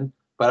fan,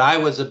 but I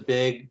was a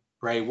big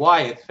Bray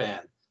Wyatt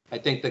fan. I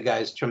think the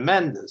guy's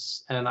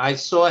tremendous. And I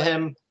saw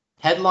him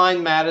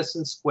headline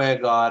Madison Square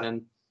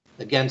Garden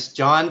against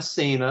John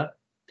Cena,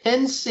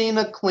 pin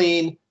Cena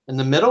clean in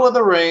the middle of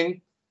the ring,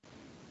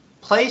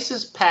 place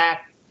is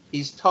packed,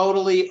 he's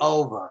totally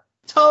over.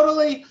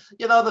 Totally,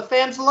 the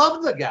fans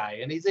love the guy,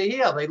 and he's a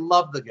heel. They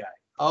love the guy.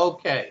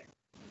 Okay.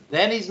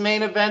 Then he's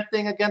main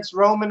eventing against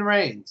Roman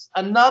Reigns.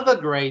 Another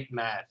great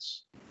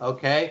match.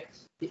 Okay.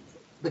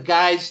 The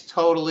guy's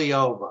totally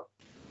over.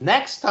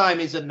 Next time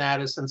he's at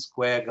Madison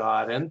Square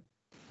Garden,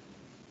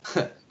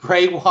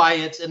 Bray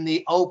Wyatt's in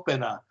the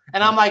opener.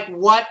 And I'm like,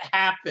 what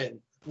happened?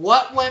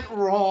 What went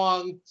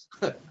wrong?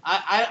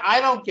 I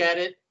don't get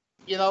it.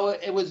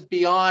 It was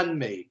beyond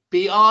me.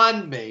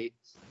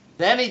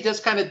 Then he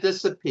just kind of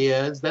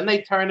disappears. Then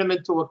they turn him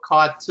into a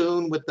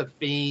cartoon with the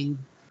Fiend.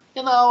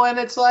 And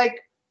it's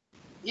like,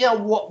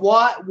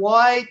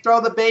 why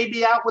throw the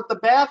baby out with the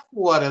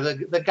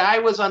bathwater? The guy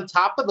was on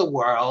top of the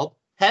world,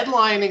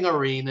 headlining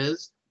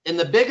arenas in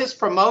the biggest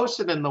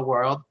promotion in the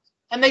world,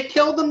 and they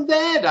killed him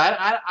dead.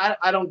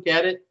 I don't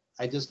get it.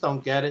 I just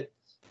don't get it.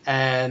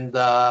 And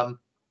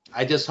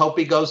I just hope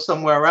he goes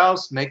somewhere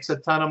else, makes a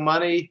ton of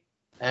money,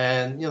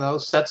 and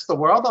sets the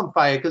world on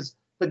fire, because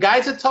the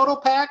guy's a total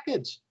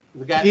package.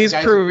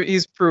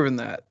 He's proven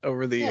that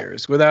over the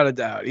years, without a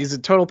doubt. He's a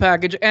total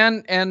package,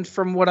 and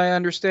from what I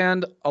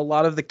understand, a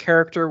lot of the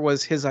character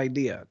was his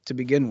idea to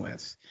begin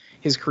with,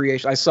 his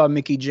creation. I saw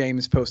Mickie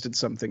James posted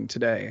something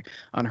today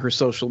on her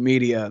social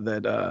media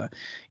that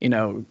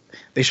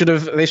they should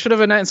have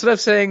announced, instead of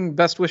saying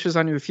best wishes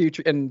on your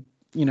future and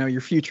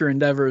your future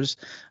endeavors.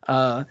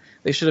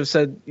 They should have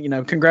said,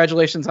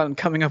 congratulations on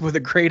coming up with a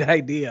great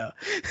idea,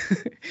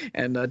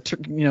 and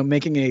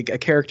making a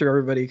character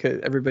everybody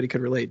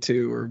could relate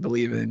to or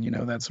believe in,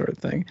 that sort of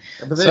thing.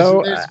 But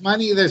there's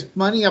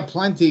money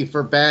aplenty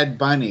for Bad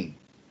Bunny,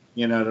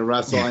 to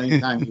wrestle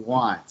anytime he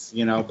wants,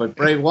 But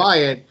Bray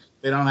Wyatt,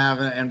 they don't have,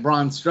 and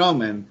Braun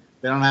Strowman,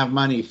 they don't have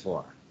money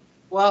for.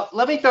 Well,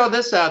 let me throw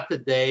this out to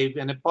Dave,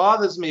 and it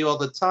bothers me all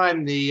the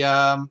time.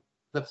 The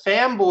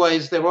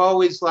fanboys, they're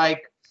always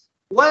like,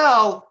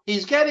 well,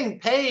 he's getting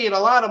paid a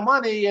lot of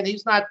money and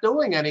he's not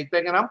doing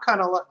anything. And I'm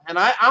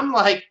I'm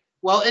like,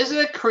 well, isn't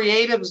it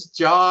creative's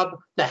job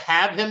to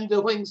have him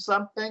doing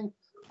something?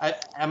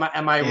 Am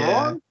I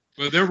wrong?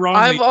 Well, they're wrong.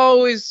 I've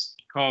always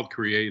called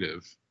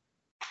creative.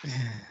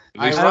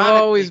 I've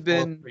always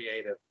been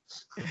creative.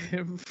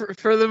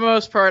 For the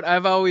most part,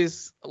 I've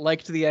always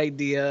liked the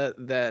idea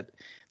that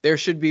there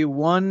should be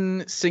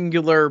one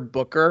singular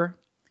booker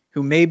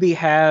who maybe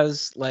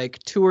has like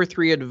 2 or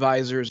 3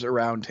 advisors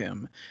around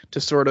him to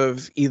sort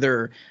of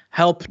either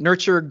help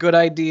nurture good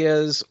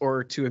ideas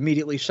or to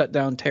immediately shut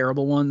down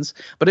terrible ones.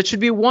 But it should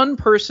be one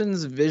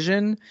person's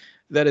vision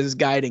that is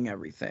guiding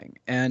everything.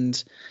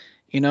 And,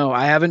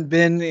 I haven't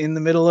been in the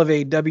middle of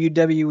a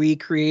WWE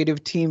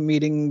creative team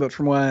meeting, but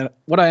from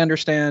what I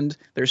understand,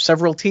 there's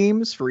several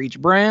teams for each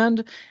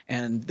brand,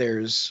 and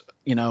there's,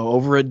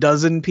 over a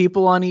dozen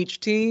people on each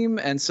team.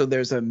 And so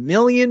there's 1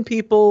 million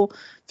people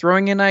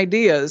throwing in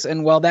ideas.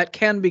 And while that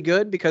can be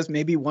good because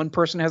maybe one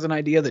person has an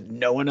idea that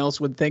no one else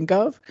would think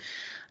of,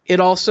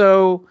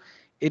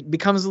 it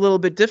becomes a little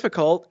bit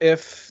difficult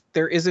if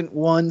there isn't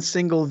one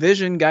single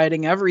vision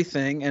guiding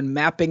everything and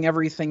mapping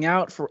everything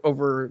out for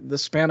over the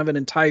span of an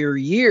entire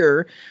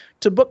year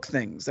to book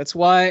things. That's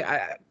why,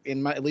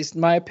 at least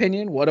in my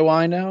opinion, what do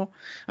I know?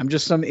 I'm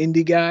just some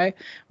indie guy.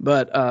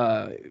 But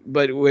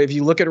if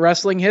you look at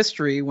wrestling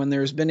history, when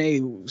there's been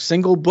a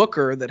single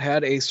booker that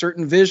had a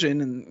certain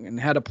vision and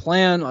had a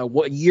plan, a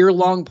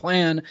year-long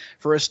plan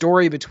for a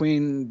story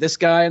between this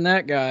guy and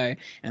that guy,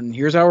 and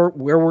here's where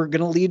we're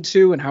going to lead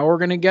to and how we're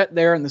going to get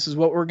there, and this is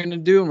what we're going to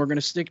do, and we're going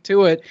to stick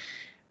to it.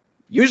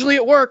 Usually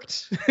it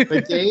worked.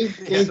 But Dave,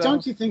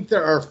 don't you think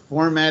there are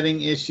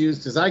formatting issues?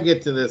 Because I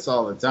get to this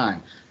all the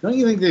time. Don't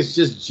you think there's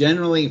just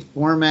generally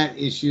format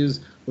issues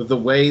with the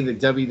way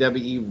that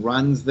WWE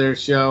runs their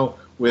show,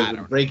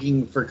 with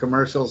breaking for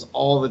commercials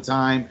all the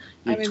time?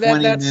 Your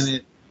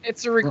 20-minute.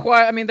 It's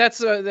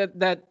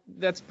a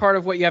that's part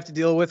of what you have to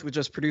deal with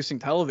just producing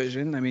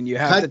television. I mean, you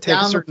have to take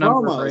a certain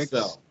number of breaks.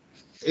 Though.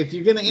 If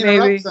you're going to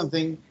interrupt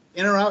something,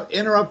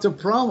 interrupt a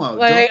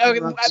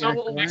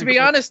promo. To be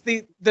honest,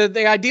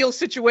 the ideal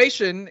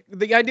situation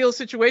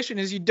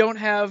is you don't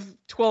have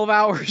 12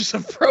 hours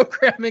of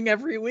programming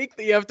every week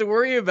that you have to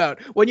worry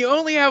about. When you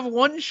only have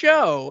one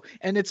show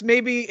and it's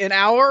maybe an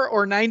hour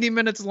or 90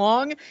 minutes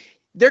long,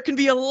 there can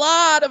be a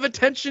lot of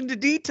attention to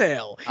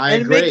detail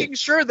and making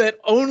sure that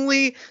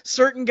only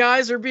certain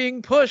guys are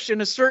being pushed in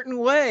a certain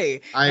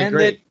way,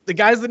 that the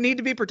guys that need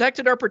to be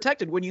protected are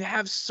protected. When you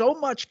have so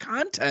much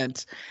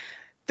content,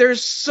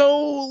 there's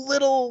so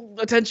little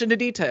attention to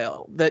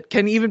detail that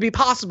can even be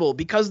possible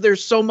because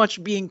there's so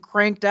much being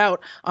cranked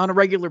out on a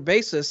regular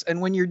basis. And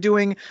when you're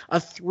doing a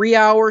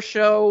 3-hour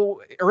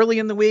show early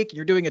in the week,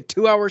 you're doing a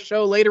 2-hour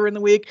show later in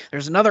the week,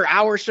 there's another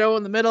hour show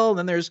in the middle, and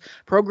then there's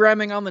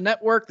programming on the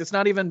network that's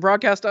not even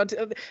broadcast on.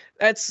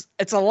 It's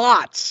a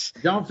lot.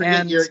 Don't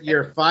forget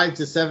your 5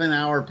 to 7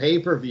 hour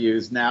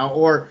pay-per-views now,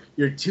 or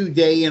your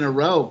 2-day in a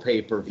row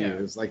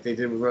pay-per-views like they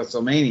did with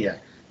WrestleMania.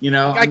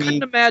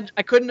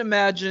 I couldn't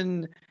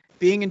imagine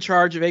being in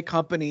charge of a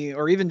company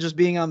or even just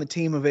being on the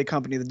team of a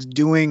company that's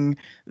doing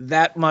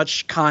that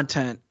much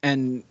content,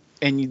 and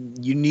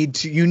you need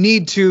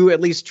to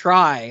at least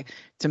try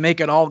to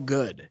make it all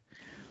good,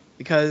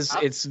 because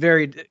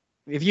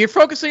if you're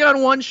focusing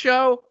on one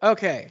show,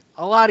 okay,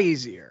 a lot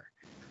easier.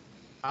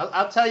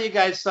 I'll tell you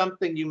guys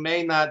something you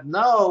may not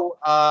know.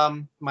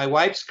 My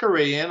wife's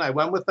Korean. I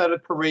went with her to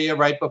Korea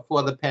right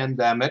before the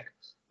pandemic.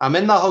 I'm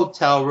in the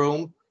hotel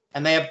room,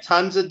 and they have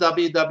tons of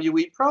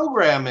WWE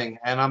programming,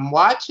 and I'm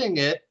watching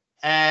it,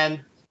 and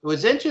it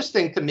was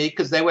interesting to me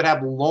because they would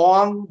have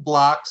long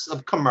blocks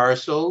of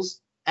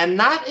commercials and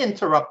not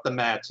interrupt the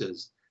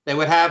matches. They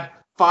would have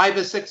 5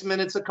 or 6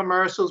 minutes of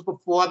commercials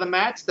before the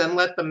match, then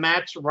let the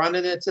match run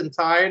in its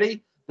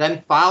entirety,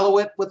 then follow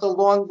it with a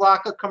long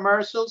block of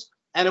commercials,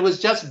 and it was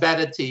just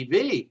better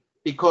TV,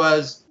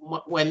 because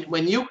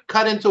when you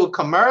cut into a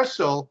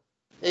commercial,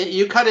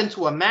 you cut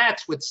into a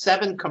match with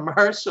 7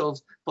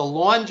 commercials for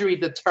laundry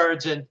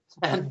detergent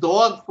and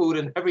dog food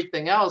and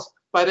everything else.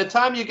 By the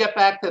time you get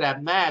back to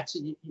that match,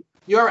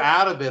 you're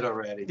out of it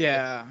already.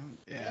 Yeah.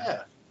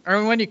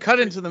 Or when you cut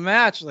into the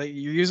match, like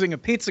you're using a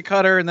pizza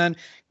cutter and then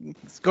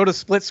go to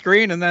split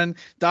screen and then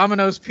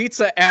Domino's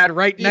Pizza ad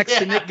right next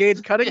to Nick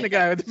Gage cutting the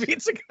guy with the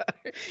pizza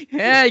cutter.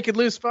 Yeah, you could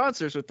lose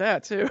sponsors with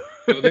that too.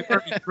 So they've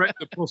already threatened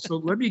to pull. So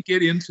let me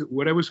get into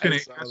what I was going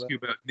to ask you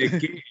about Nick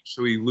Gage.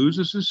 So he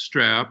loses his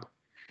strap.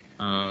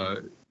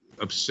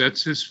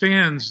 Upsets his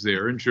fans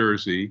there in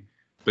Jersey.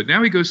 But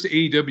now he goes to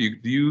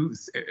AEW.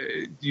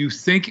 Do you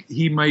think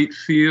he might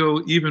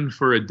feel, even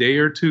for a day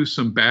or two,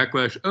 some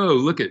backlash? Oh,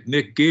 look at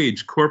Nick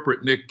Gage,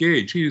 corporate Nick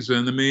Gage. He's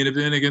in the main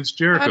event against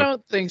Jericho. I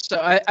don't think so.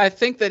 I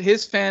think that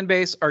his fan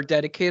base are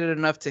dedicated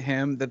enough to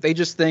him that they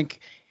just think,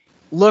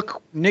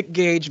 look, Nick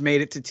Gage made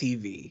it to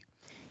TV.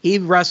 He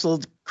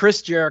wrestled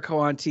Chris Jericho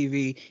on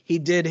TV. He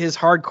did his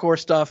hardcore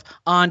stuff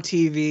on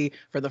TV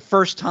for the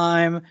first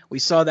time. We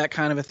saw that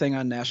kind of a thing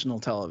on national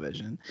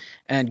television,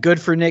 and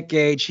good for Nick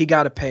Gage. He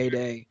got a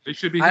payday. They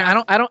should be. I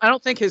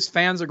don't think his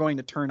fans are going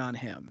to turn on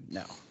him.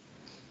 No.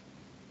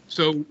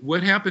 So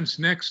what happens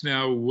next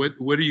now? What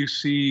do you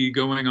see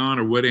going on,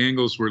 or what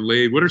angles were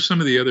laid? What are some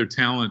of the other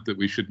talent that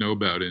we should know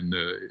about in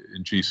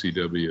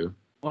GCW?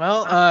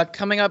 Well,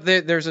 coming up,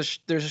 there's a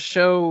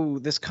show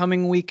this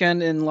coming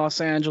weekend in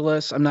Los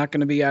Angeles. I'm not going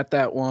to be at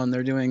that one.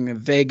 They're doing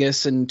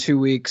Vegas in 2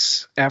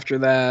 weeks after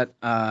that.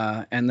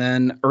 And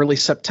then early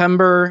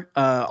September,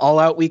 All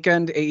Out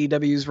weekend,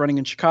 AEW is running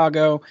in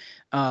Chicago.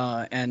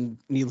 And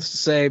needless to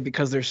say,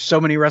 because there's so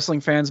many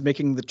wrestling fans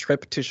making the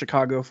trip to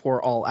Chicago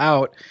for All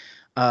Out,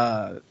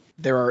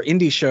 there are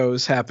indie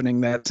shows happening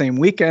that same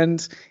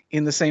weekend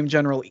in the same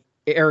general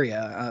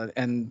area,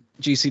 and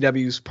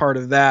GCW is part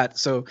of that.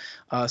 So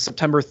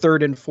September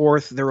 3rd and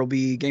 4th, there will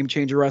be Game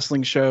Changer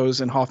Wrestling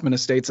shows in Hoffman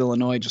Estates,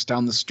 Illinois, just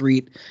down the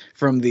street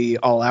from the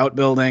All Out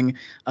building.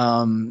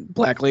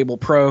 Black Label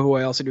Pro, who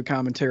I also do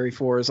commentary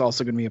for, is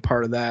also going to be a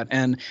part of that.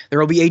 And there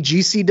will be a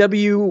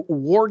GCW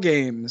War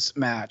Games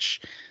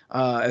match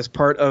as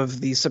part of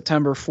the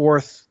September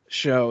 4th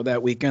show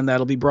that weekend.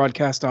 That'll be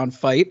broadcast on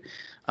Fight.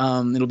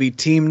 It'll be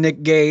Team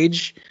Nick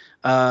Gage.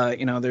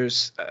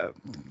 There's...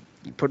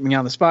 You put me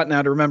on the spot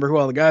now to remember who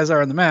all the guys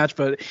are in the match,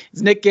 but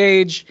it's Nick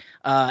Gage,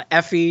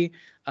 Effie,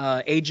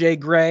 AJ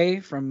Gray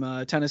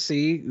from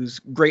Tennessee, who's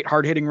a great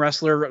hard-hitting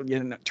wrestler,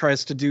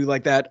 tries to do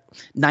like that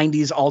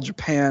 90s All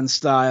Japan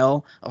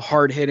style of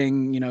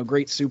hard-hitting,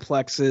 great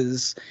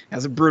suplexes,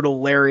 has a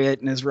brutal lariat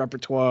in his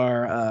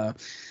repertoire.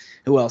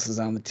 Who else is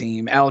on the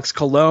team? Alex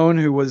Colon,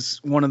 who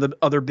was one of the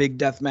other big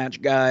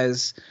deathmatch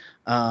guys.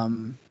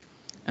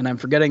 And I'm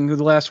forgetting who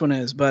the last one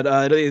is, but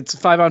it's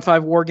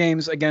 5-on-5 War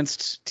Games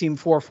against Team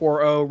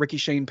 440, Ricky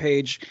Shane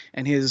Page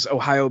and his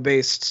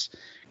Ohio-based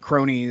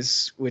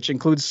cronies, which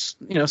includes,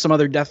 some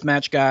other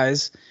deathmatch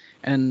guys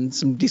and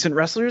some decent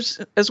wrestlers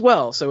as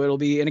well. So it'll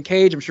be in a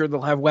cage. I'm sure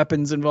they'll have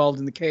weapons involved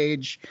in the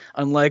cage,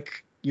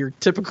 unlike your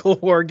typical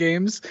War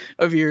Games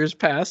of years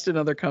past in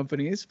other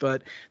companies.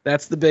 But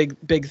that's the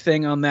big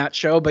thing on that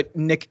show. But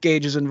Nick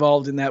Gage is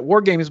involved in that War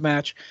Games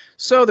match.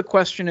 So the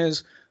question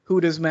is, who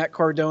does Matt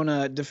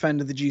Cardona defend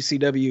the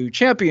GCW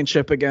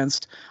championship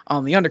against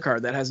on the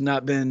undercard? That has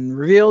not been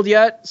revealed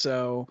yet,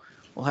 so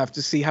we'll have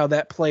to see how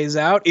that plays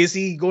out. Is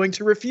he going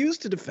to refuse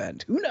to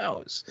defend? Who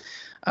knows?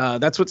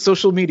 That's what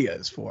social media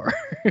is for,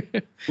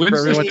 for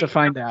everyone to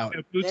find out.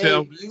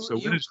 Dave,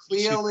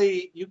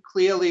 you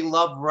clearly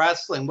love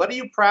wrestling. What are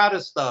you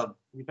proudest of?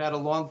 You've had a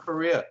long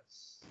career.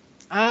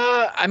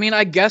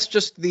 I guess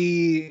just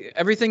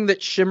everything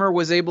that Shimmer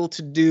was able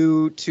to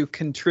do to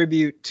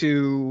contribute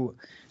to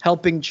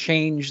helping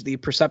change the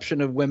perception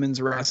of women's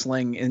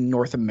wrestling in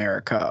North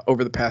America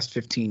over the past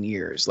 15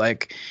 years.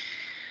 Like,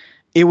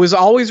 it was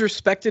always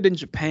respected in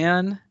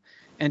Japan,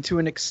 and to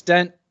an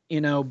extent,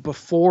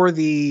 before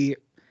the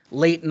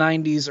late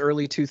 90s,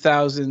 early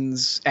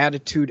 2000s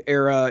Attitude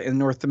Era in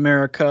North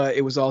America,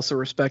 it was also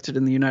respected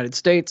in the United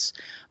States.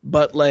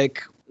 But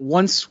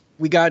once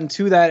we got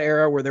into that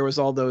era where there was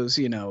all those,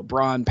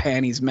 bra and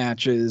panties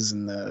matches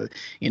and the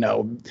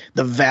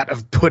vat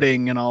of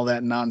pudding and all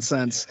that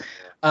nonsense,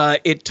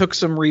 it took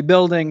some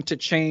rebuilding to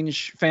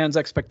change fans'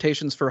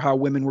 expectations for how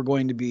women were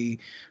going to be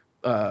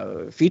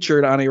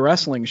featured on a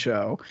wrestling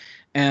show.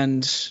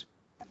 And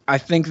I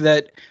think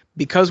that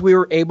because we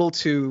were able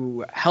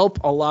to help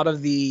a lot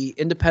of the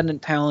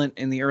independent talent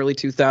in the early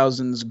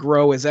 2000s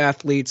grow as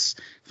athletes,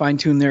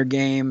 fine-tune their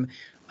game,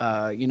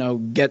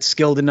 get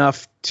skilled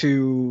enough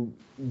to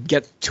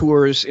get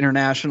tours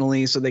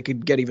internationally so they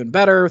could get even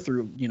better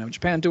through,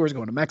 Japan tours,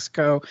 going to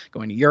Mexico,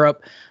 going to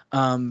Europe.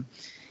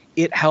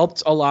 It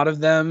helped a lot of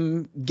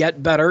them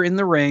get better in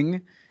the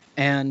ring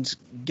and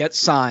get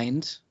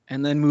signed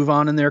and then move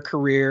on in their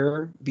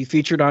career, be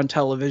featured on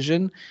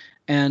television.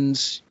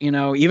 And,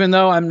 even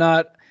though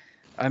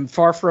I'm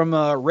far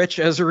from rich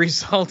as a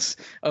result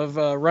of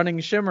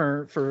running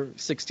Shimmer for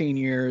 16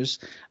 years,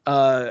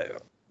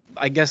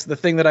 I guess the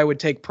thing that I would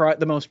take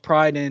the most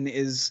pride in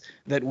is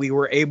that we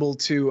were able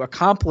to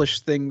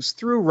accomplish things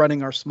through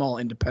running our small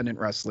independent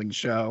wrestling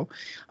show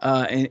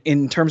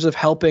in terms of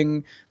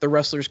helping the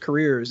wrestlers'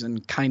 careers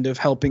and kind of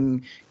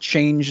helping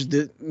change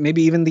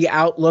maybe even the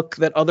outlook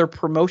that other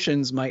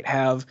promotions might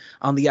have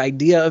on the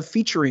idea of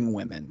featuring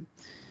women.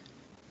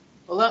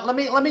 Well,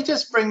 let me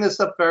just bring this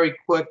up very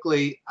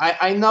quickly.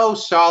 I know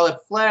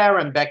Charlotte Flair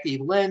and Becky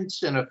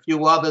Lynch and a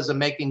few others are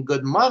making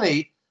good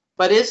money,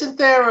 but isn't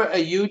there a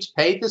huge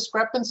pay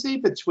discrepancy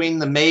between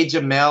the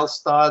major male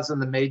stars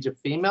and the major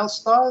female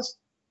stars?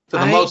 For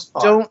the most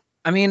part.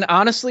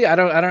 Honestly, I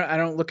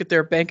don't look at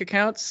their bank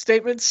account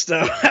statements, so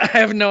I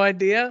have no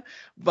idea.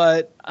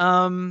 But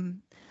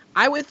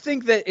I would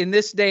think that in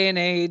this day and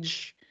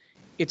age,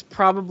 it's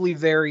probably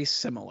very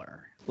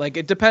similar. Like,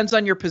 it depends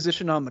on your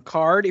position on the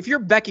card. If you're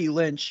Becky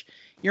Lynch,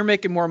 you're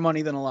making more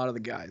money than a lot of the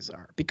guys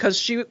are because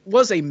she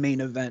was a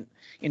main event,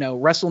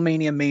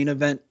 WrestleMania main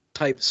event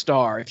type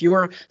star. If you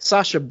were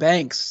Sasha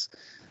Banks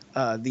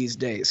these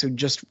days, who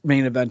just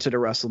main evented a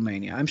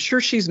WrestleMania, I'm sure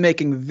she's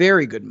making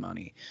very good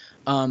money.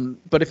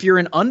 But if you're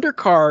an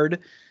undercard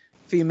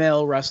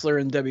female wrestler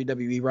in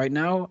WWE right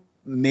now,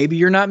 maybe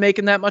you're not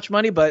making that much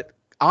money, but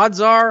odds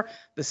are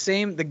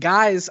the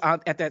guys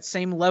at that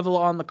same level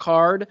on the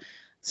card,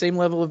 same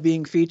level of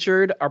being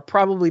featured, are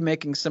probably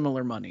making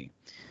similar money.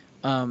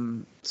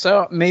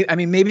 So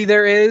maybe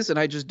there is, and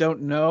I just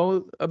don't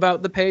know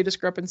about the pay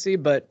discrepancy,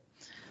 but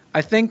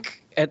I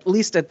think at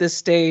least at this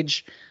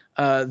stage,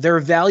 their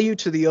value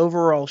to the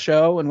overall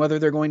show and whether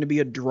they're going to be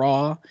a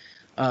draw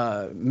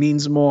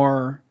means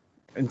more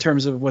in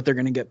terms of what they're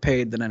going to get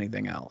paid than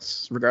anything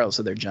else, regardless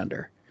of their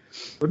gender.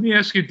 Let me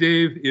ask you,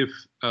 Dave, if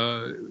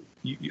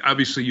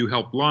obviously you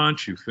helped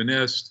launch, you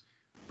finessed,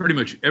 pretty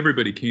much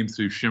everybody came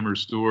through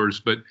Shimmer's doors,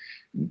 but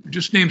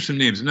just name some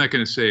names. I'm not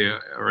going to say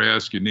or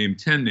ask you name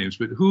 10 names,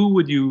 but who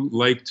would you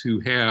like to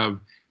have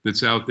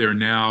that's out there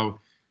now,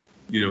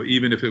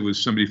 even if it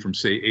was somebody from,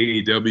 say,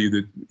 AEW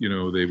that,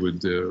 they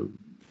would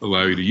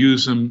allow you to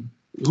use them?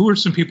 Who are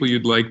some people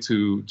you'd like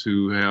to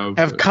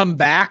have come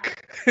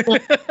back?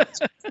 Not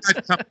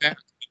come back,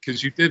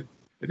 because you did,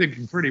 I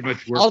think, pretty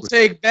much work. I'll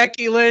take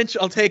Becky Lynch.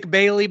 I'll take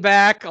Bayley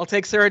back. I'll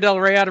take Sarah Del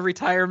Rey out of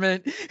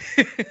retirement.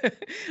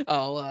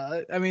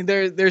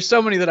 There's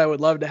so many that I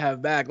would love to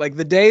have back. Like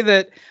the day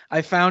that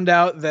I found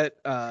out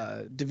that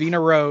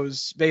Davina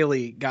Rose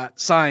Bayley got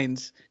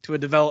signed to a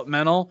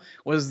developmental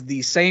was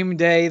the same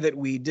day that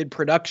we did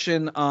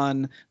production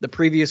on the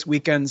previous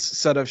weekend's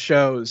set of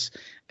shows.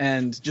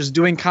 And just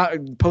doing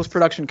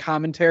post-production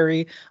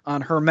commentary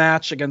on her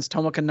match against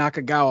Tomoka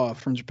Nakagawa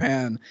from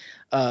Japan.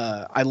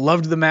 I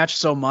loved the match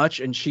so much,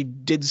 and she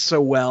did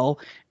so well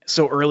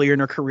so earlier in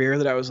her career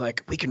that I was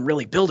like, we can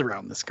really build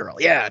around this girl.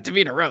 Yeah,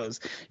 Davina Rose.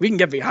 We can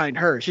get behind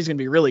her. She's going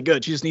to be really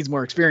good. She just needs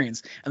more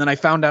experience. And then I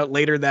found out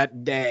later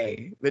that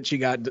day that she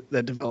got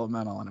the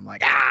developmental, and I'm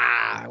like,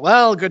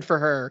 well, good for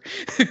her.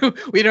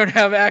 We don't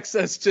have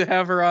access to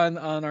have her on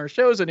our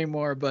shows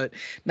anymore, but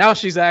now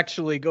she's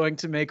actually going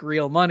to make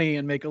real money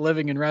and make a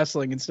living in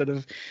wrestling instead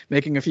of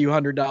making a few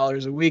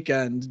 $100s a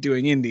weekend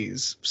doing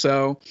indies.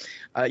 So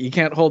you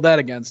can't hold that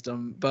against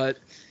them. But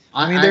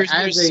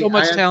there's so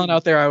much talent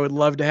out there. I would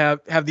love to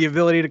have the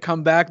ability to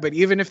come back, but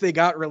even if they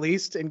got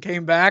released and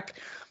came back,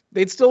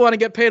 they'd still want to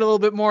get paid a little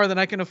bit more than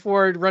I can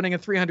afford running a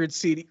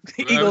 300-seat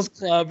Eagles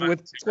club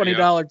with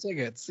 $20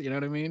 tickets. You know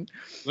what I mean?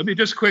 Let me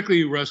just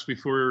quickly, Russ,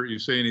 before you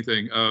say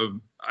anything.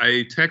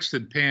 I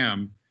texted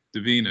Pam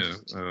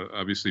Davina,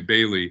 obviously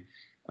Bayley,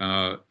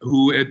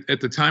 who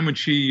at the time when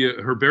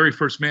her very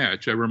first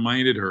match, I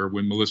reminded her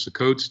when Melissa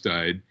Coates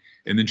died,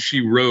 and then she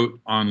wrote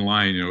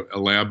online,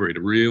 elaborate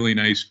a really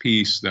nice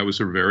piece. That was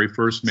her very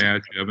first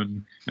match.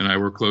 Evan and I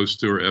were close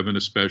to her, Evan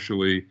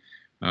especially.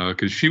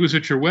 Because she was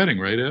at your wedding,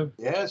 right, Ev?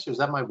 Yeah, she was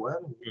at my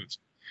wedding.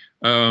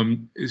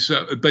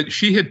 But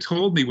she had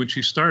told me when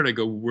she started, I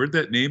go, where'd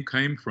that name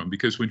come from?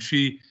 Because when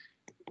she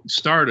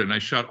started, and I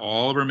shot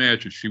all of her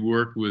matches, she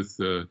worked with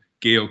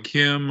Gail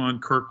Kim on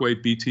Kirk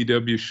White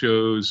BTW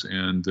shows,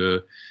 and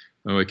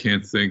I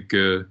can't think,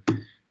 the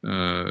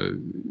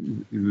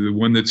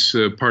one that's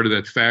part of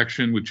that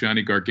faction with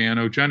Johnny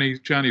Gargano,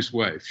 Johnny's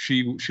wife.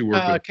 She worked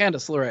with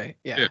Candice LeRae.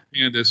 Yeah,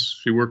 Candice.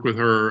 She worked with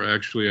her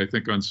actually, I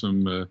think, on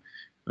some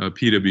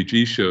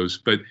PWG shows,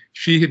 but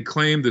she had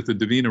claimed that the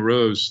Davina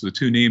Rose, the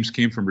two names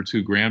came from her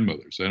two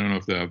grandmothers. I don't know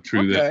if that's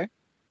true. Okay.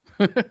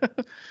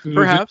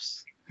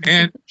 Perhaps.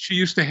 And she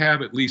used to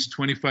have at least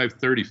 25,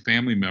 30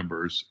 family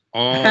members,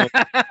 all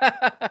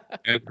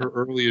at her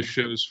earliest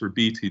shows for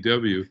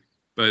BTW.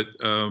 But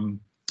well,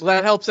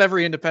 that helps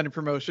every independent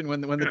promotion when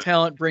the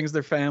talent brings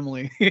their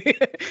family.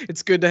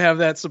 It's good to have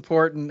that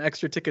support and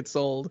extra tickets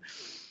sold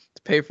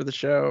to pay for the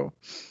show.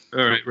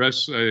 All right,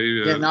 Russ.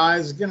 I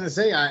was going to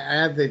say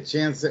I had the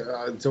chance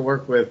to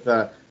work with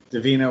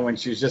Davina when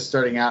she was just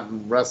starting out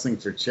in wrestling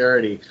for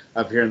charity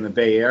up here in the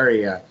Bay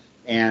Area.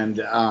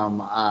 And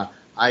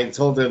I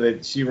told her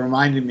that she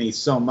reminded me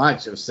so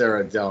much of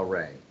Sarah Del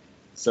Rey.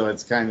 So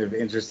it's kind of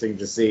interesting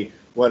to see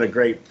what a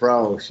great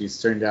pro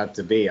she's turned out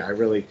to be. I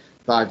really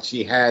thought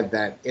she had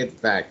that it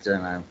factor,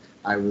 and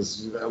I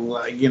was, I'm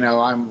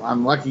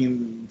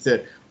lucky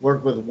to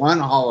work with one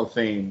Hall of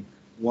Fame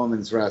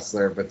women's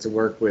wrestler, but to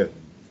work with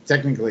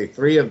technically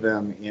three of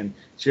them in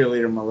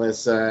Cheerleader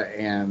Melissa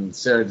and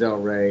Sarah Del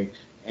Rey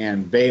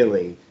and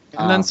Bayley.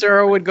 And then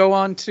Sarah would go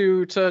on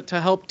to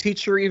help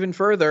teach her even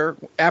further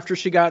after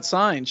she got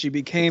signed. She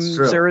became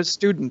Sarah's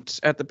student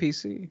at the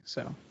PC.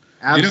 So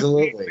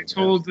absolutely. I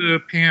told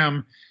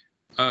Pam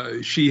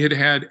she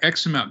had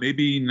X amount,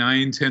 maybe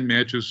 9-10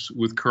 matches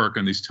with Kirk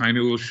on these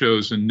tiny little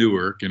shows in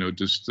Newark,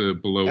 just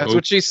below. That's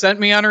what she sent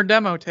me on her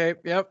demo tape.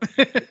 Yep.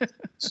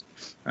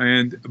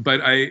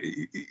 But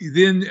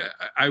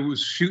I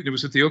was shooting. It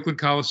was at the Oakland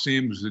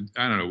Coliseum. It was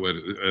I don't know what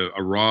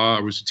a Raw.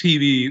 It was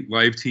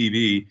live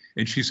TV,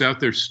 and she's out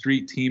there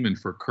street teaming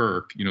for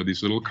Kirk.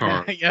 These little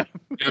cars. Yeah.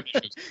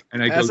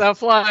 And I Pass out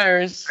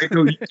flyers. I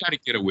go, you got to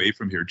get away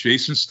from here.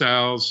 Jason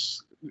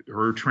Styles,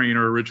 her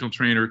original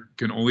trainer,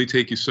 can only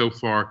take you so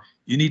far.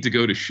 You need to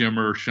go to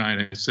Shimmer,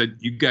 Shine. I said,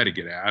 you got to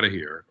get out of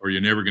here, or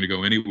you're never going to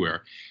go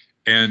anywhere.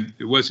 And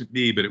it wasn't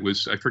me, but it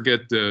was, I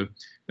forget the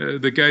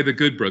guy, the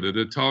Good Brother,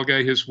 the tall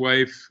guy. His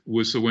wife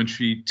was the one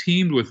she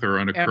teamed with her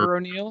on a Amber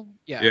O'Neil.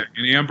 Yeah.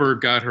 And Amber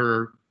got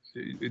her.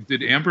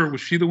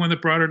 Was she the one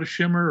that brought her to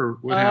Shimmer, or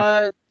what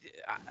happened?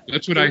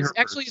 That's what I heard.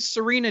 Actually,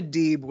 Serena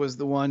Deeb was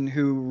the one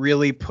who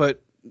really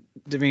put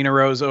Davina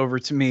Rose over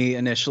to me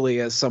initially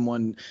as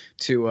someone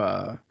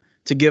to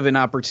give an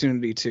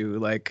opportunity to.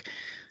 Like,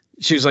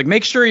 she was like,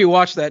 make sure you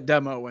watch that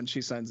demo when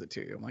she sends it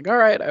to you. I'm like, all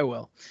right, I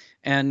will.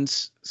 And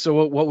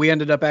so what we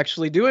ended up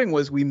actually doing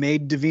was we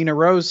made Davina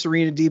Rose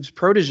Serena Deeb's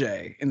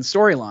protege in the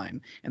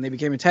storyline, and they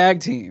became a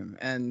tag team.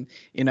 And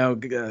it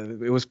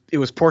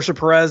was Portia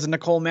Perez and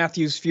Nicole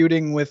Matthews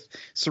feuding with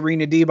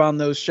Serena Deeb on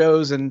those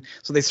shows, and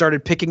so they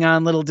started picking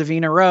on little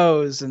Davina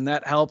Rose, and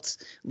that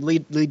helped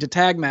lead to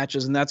tag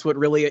matches, and that's what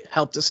really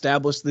helped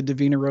establish the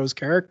Davina Rose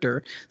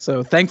character.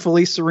 So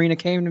thankfully, Serena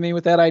came to me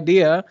with that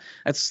idea.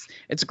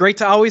 It's great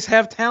to always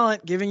have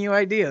talent giving you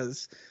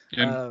ideas.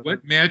 And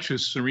what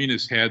matches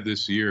Serena's had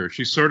this year?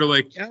 She's sort of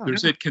like,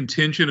 there's that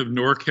contingent of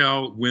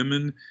NorCal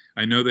women.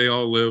 I know they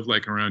all live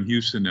like around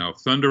Houston now.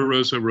 Thunder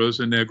Rosa,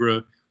 Rosa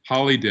Negra,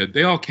 Holly did.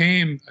 They all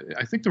came,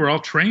 I think they were all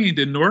trained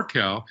in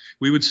NorCal.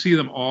 We would see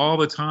them all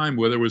the time,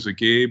 whether it was a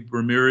Gabe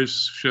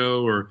Ramirez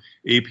show or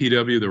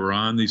APW. They were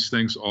on these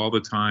things all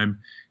the time.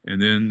 And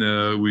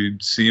then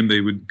we'd see them. They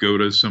would go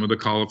to some of the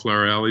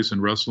cauliflower alleys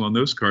and wrestle on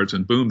those cards,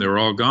 and boom, they were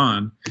all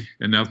gone.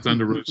 And now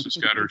Thunder Rosa's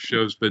got her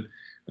shows. But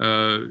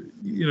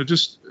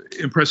just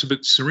impressive.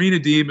 But Serena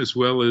Deeb as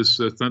well as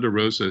Thunder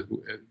Rosa,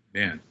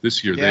 man,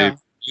 this year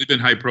they've been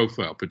high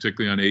profile,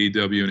 particularly on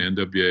AEW and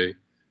NWA.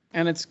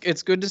 And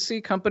it's good to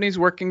see companies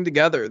working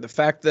together. The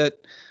fact that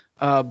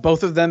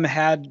both of them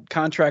had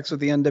contracts with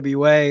the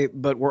NWA,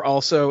 but were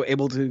also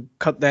able to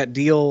cut that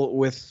deal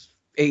with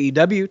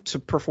AEW to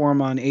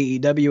perform on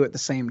AEW at the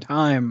same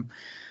time.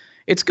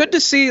 It's good to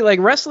see. Like,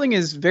 wrestling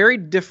is very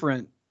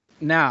different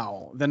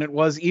now than it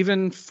was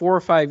even 4 or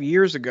 5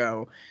 years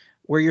ago,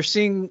 where you're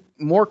seeing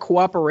more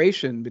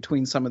cooperation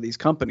between some of these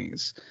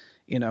companies.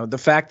 The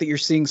fact that you're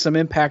seeing some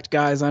Impact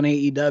guys on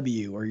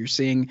AEW, or you're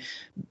seeing,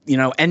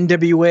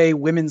 NWA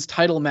women's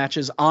title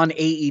matches on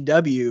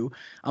AEW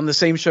on the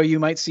same show you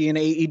might see an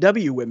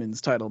AEW women's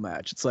title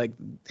match. It's like,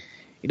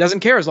 he doesn't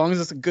care as long as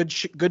it's a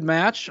good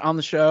match on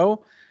the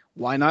show.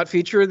 Why not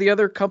feature the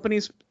other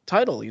company's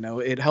title?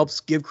 It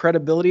helps give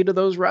credibility to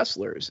those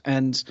wrestlers.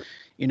 And,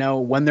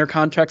 when their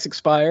contracts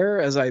expire,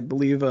 as I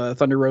believe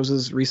Thunder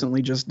Rosa's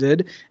recently just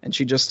did, and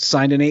she just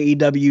signed an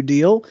AEW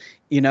deal,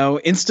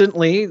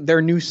 instantly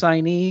their new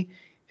signee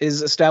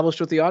is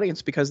established with the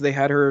audience because they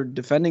had her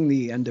defending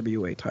the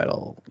NWA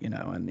title,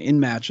 and in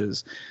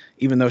matches,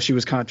 even though she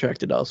was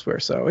contracted elsewhere.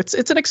 So it's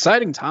an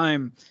exciting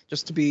time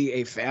just to be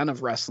a fan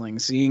of wrestling,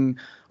 seeing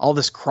all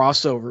this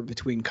crossover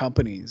between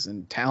companies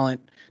and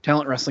talent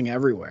wrestling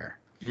everywhere.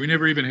 We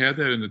never even had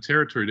that in the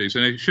territory days.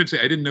 And I should say,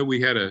 I didn't know we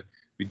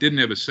didn't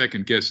have a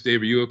second guest.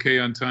 Dave, are you okay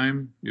on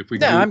time?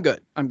 I'm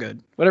good.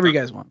 Whatever you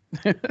guys want.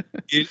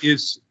 It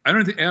is. I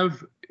don't think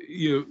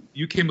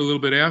you came a little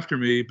bit after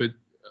me, but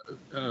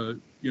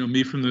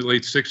me from the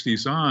late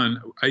 60s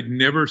on, I'd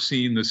never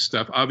seen this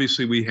stuff.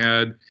 Obviously we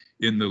had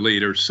in the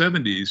later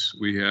 70s,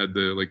 we had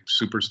the like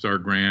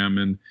Superstar Graham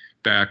and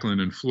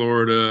Backlund in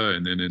Florida,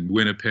 and then in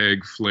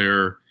Winnipeg,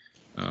 Flair,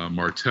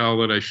 Martel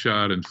that I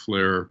shot, and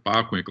Flair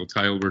Bockwinkel,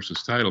 title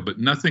versus title, but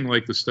nothing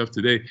like the stuff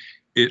today.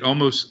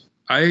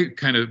 I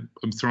kind of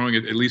am throwing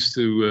it at least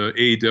to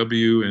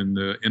AEW and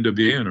the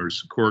NWA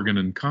owners, Corgan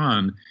and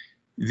Khan.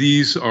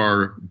 These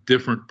are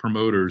different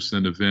promoters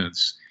than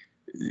events.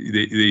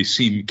 They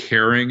seem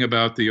caring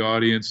about the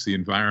audience, the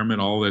environment,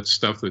 all that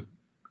stuff that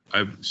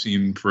I've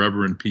seen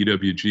forever in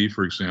PWG,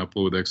 for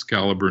example, with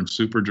Excalibur and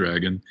Super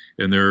Dragon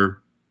and their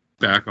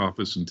back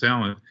office and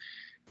talent.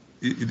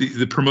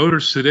 The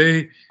promoters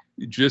today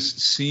just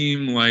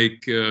seem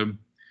like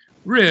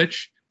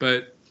rich,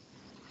 but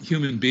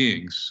human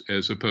beings,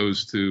 as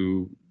opposed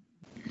to,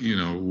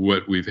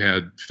 what we've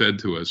had fed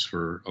to us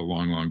for a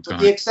long, long time.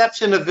 With the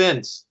exception of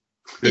Vince.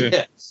 Yeah.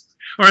 Yes.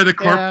 Or the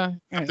corporate.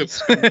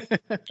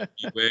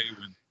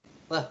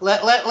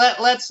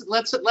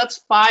 Let's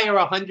fire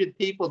 100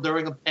 people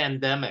during a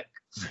pandemic.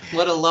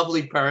 What a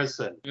lovely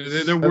person.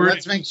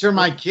 Let's make sure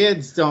my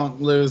kids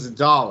don't lose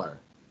 $1.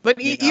 But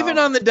even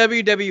on the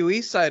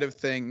WWE side of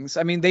things,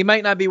 I mean, they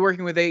might not be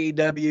working with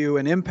AEW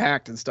and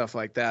Impact and stuff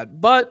like that,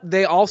 but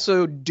they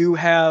also do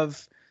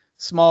have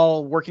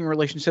small working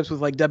relationships with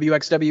like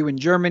WXW in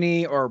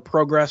Germany or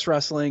Progress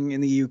Wrestling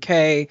in the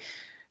UK,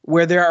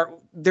 where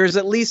there's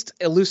at least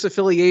a loose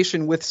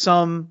affiliation with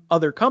some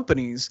other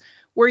companies,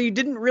 where you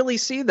didn't really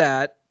see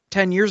that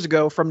 10 years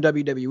ago from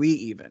WWE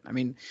even. I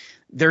mean,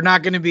 they're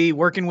not going to be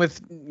working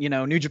with,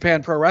 New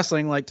Japan Pro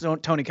Wrestling like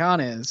Tony Khan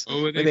is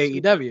with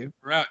AEW.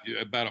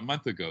 About a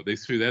month ago, they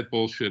threw that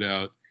bullshit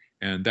out,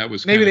 and that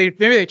was maybe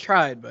they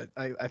tried, but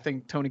I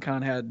think Tony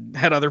Khan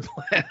had other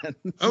plans.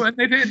 Oh, and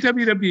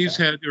WWE's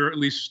had, or at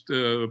least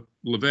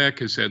Levesque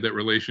has had that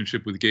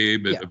relationship with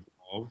Gabe at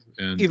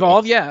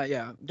Evolve,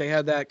 yeah. They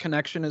had that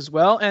connection as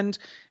well, and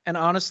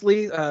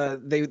honestly,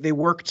 they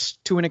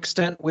worked to an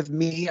extent with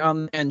me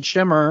and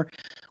Shimmer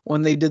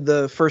when they did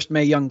the first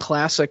Mae Young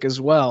Classic as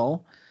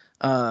well.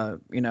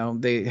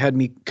 They had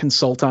me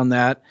consult on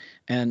that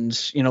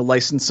and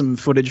license some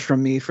footage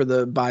from me for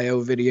the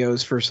bio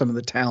videos for some of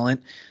the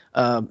talent.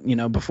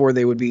 Before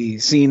they would be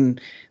seen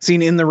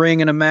in the ring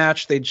in a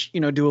match, they'd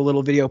do a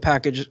little video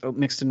package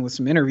mixed in with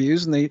some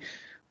interviews, and they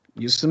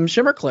use some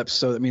Shimmer clips.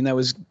 So, I mean, it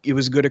was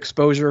good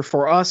exposure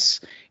for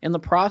us in the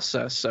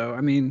process. So,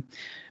 I mean,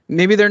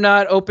 maybe they're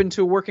not open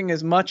to working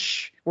with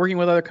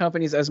other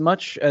companies as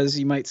much as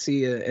you might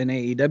see an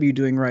AEW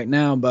doing right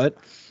now, but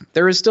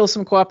there is still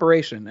some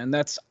cooperation, and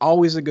that's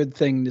always a good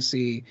thing to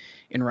see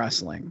in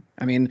wrestling.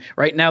 I mean,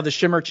 right now the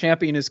Shimmer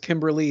champion is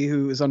Kimberly,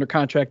 who is under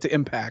contract to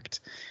Impact,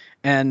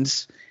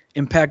 and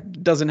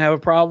Impact doesn't have a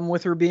problem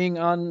with her being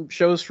on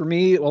shows for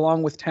me,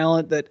 along with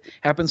talent that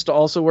happens to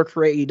also work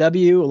for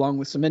AEW, along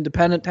with some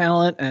independent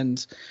talent.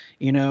 And,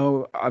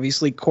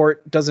 obviously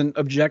Court doesn't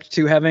object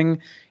to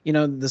having,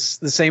 the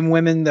same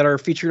women that are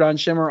featured on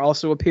Shimmer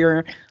also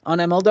appear on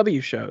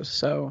MLW shows.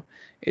 So,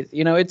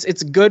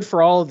 it's good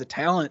for all of the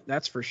talent,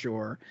 that's for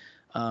sure,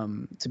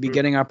 to be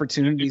getting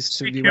opportunities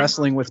to be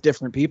wrestling with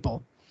different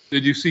people.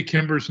 Did you see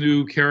Kimber's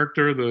new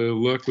character, the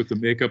look with the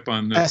makeup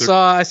on? The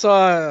I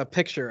saw a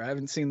picture. I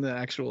haven't seen the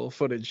actual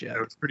footage yet.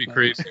 It's pretty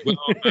crazy.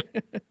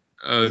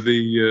 Well,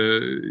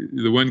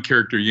 the one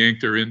character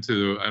yanked her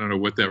into, I don't know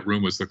what that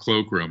room was, the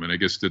cloakroom, and I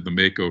guess did the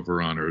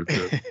makeover on her.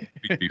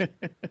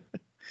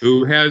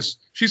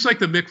 She's like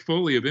the Mick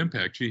Foley of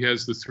Impact. She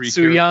has the three.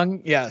 Su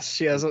Yung, yes,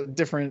 she has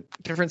different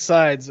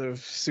sides of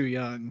Su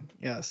Yung.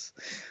 Yes.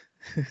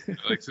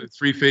 Like the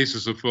three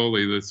faces of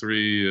Foley, the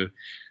three.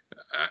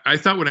 I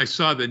thought when I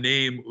saw the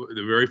name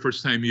the very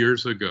first time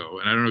years ago,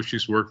 and I don't know if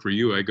she's worked for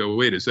you, I go,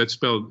 wait, is that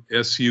spelled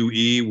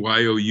Sueyoung?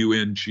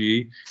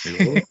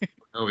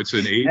 No, it's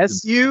an H.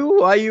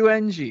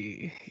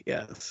 Sueyoung,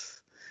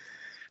 yes.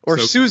 Or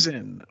so,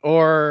 Susan,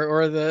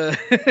 or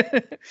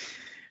the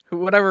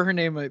whatever her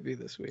name might be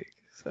this week.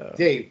 So,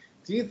 Dave,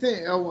 do you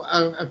think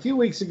a few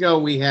weeks ago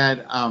we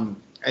had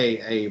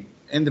a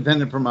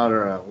independent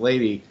promoter, a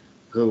lady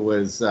who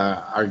was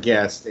our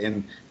guest,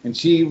 and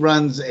she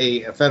runs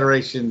a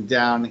federation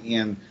down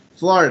in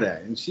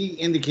Florida, and she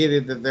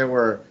indicated that there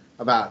were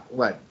about,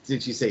 what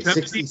did she say,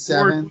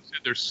 67?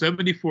 There's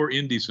 74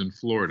 indies in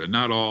Florida,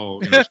 not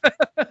all.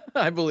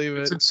 I believe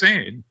it. It's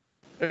insane.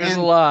 There's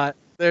a lot.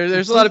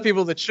 There's a lot of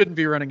people that shouldn't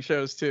be running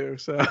shows too.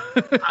 So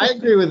I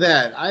agree with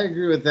that.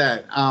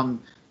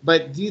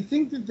 But do you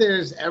think that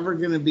there's ever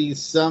going to be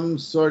some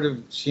sort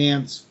of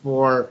chance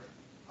for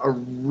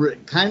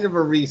kind of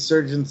a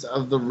resurgence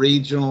of the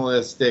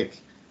regionalistic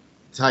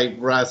type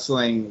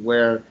wrestling,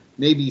 where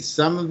maybe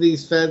some of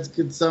these feds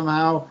could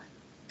somehow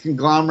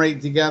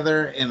conglomerate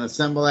together and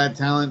assemble that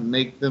talent and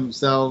make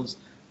themselves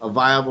a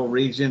viable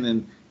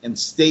region, and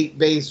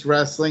state-based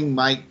wrestling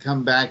might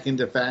come back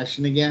into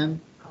fashion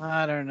again?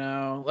 I don't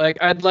know.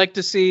 I'd like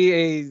to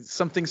see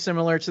something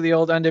similar to the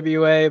old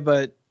NWA,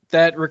 but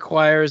that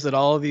requires that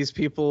all of these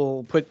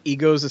people put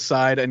egos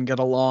aside and get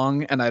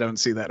along, and I don't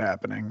see that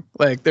happening.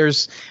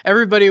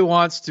 Everybody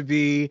wants to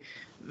be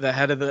the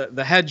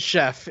head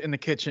chef in the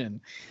kitchen,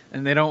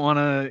 and they don't want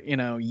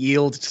to,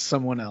 yield to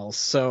someone else.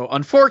 So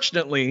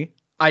unfortunately,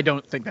 I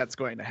don't think that's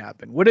going to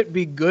happen. Would it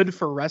be good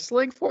for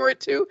wrestling for it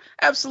to?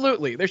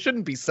 Absolutely. There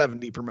shouldn't be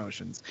 70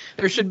 promotions.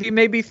 There should be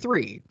maybe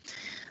 3.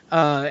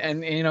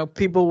 And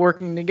people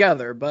working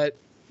together, but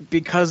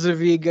because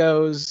of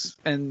egos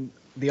and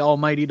the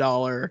almighty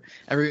dollar,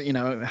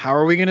 how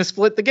are we going to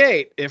split the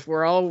gate if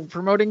we're all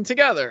promoting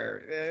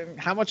together?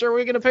 How much are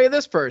we going to pay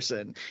this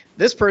person?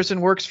 This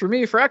person works for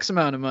me for X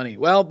amount of money.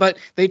 Well, but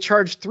they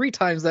charge 3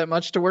 times that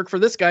much to work for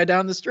this guy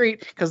down the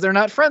street because they're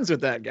not friends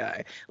with that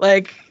guy.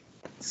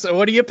 So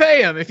what do you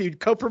pay him if you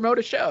co-promote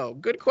a show?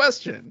 Good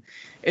question.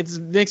 It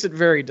makes it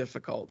very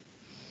difficult.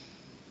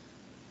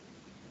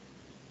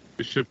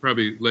 I should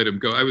probably let him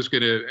go. I was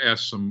going to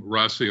ask some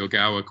Rossi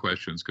Ogawa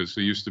questions because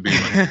there used to be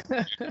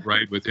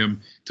ride with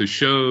him to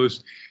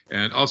shows,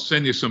 and I'll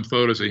send you some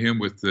photos of him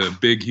with the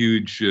big,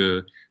 huge.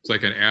 It's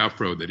like an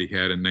afro that he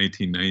had in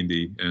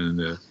 1990,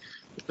 and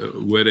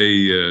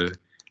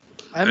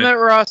I met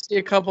Rossi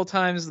a couple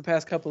times the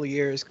past couple of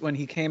years when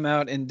he came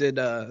out and did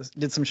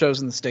some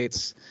shows in the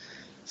States.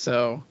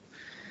 So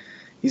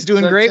he's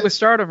doing great with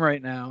Stardom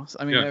right now.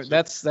 I mean,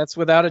 that's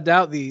without a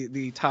doubt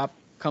the top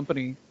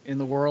company in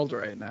the world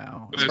right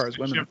now as far as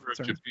women are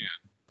concerned.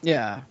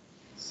 Yeah.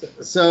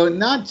 So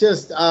not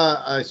just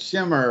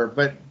Shimmer,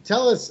 but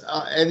tell us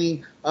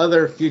any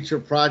other future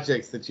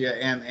projects that you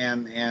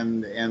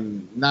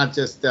and not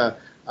just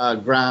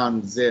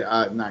Ground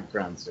Zero, not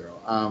Ground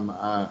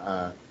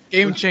Zero.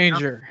 Game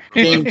changer.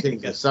 Game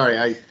changer.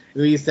 Sorry,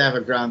 we used to have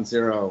a Ground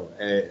Zero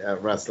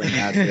wrestling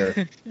out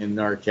here in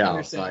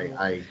NorCal. So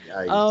I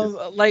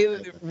just,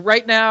 like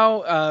right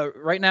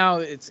now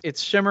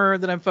it's Shimmer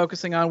that I'm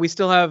focusing on.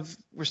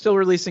 We're still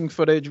releasing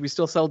footage. We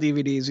still sell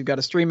DVDs. We've got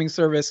a streaming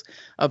service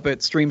up at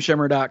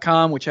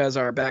streamshimmer.com, which has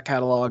our back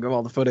catalog of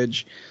all the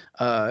footage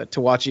to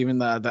watch, even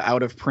the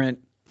out of print.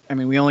 I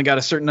mean, we only got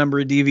a certain number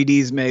of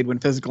DVDs made when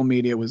physical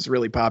media was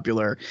really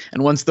popular,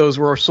 and once those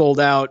were sold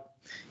out,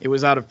 it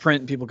was out of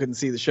print and people couldn't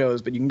see the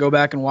shows. But you can go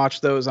back and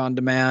watch those on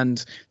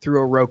demand through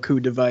a Roku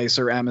device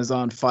or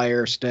Amazon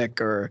Fire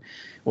Stick or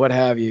what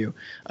have you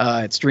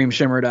at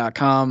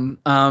streamshimmer.com.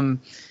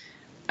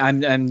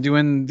 I'm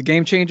doing the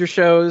Game Changer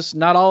shows,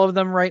 not all of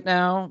them right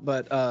now,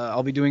 but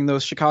I'll be doing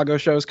those Chicago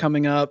shows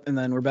coming up, and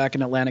then we're back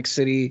in Atlantic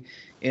City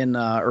in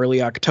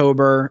early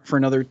October for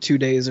another 2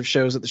 days of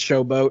shows at the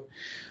Showboat.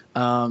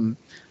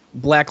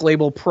 Black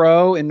Label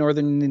Pro in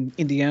Northern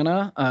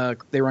Indiana.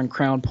 They run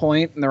Crown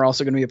Point, and they're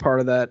also going to be a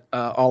part of that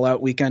All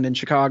Out weekend in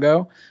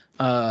Chicago.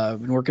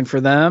 Been working for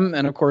them,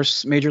 and of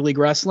course Major League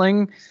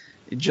Wrestling.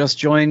 Just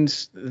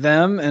joined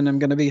them, and I'm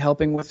going to be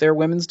helping with their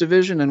women's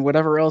division and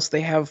whatever else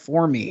they have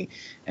for me.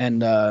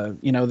 And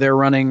they're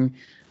running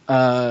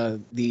the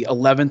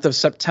 11th of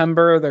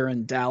September. They're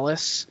in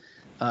Dallas.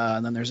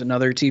 And then there's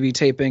another TV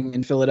taping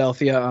in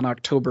Philadelphia on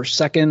October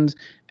 2nd,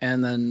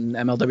 and then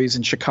MLW's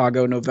in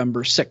Chicago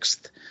November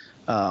 6th.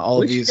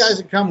 All of these guys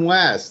have come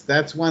west.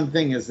 That's one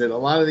thing, is that a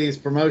lot of these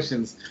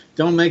promotions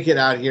don't make it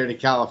out here to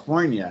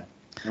California.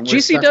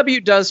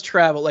 GCW does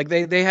travel. Like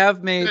they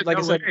have made, like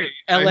I said,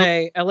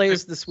 LA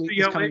is this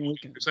coming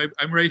weekend. Because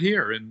I'm right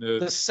here, and the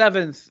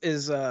 7th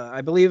is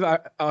I believe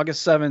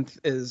August 7th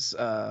is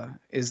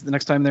the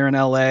next time they're in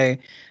LA,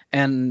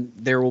 and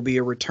there will be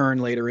a return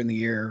later in the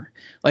year.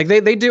 Like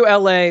they do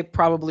LA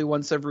probably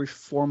once every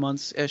 4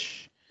 months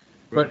ish.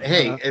 But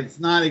hey, it's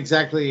not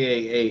exactly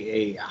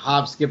a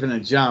hop, skip, and a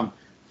jump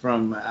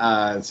from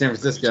San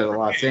Francisco to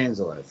Los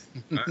Angeles.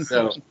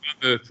 So on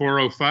the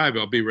 405,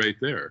 I'll be right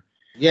there.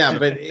 Yeah,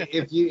 but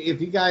if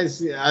you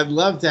guys, I'd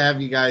love to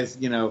have you guys,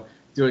 do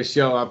a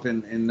show up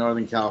in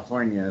Northern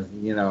California,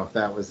 if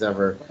that was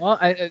ever. Well,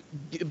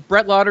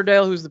 Brett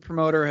Lauderdale, who's the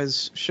promoter,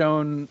 has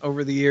shown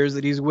over the years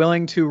that he's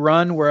willing to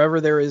run wherever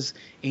there is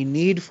a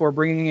need for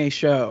bringing a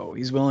show.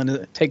 He's willing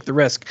to take the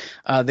risk.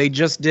 They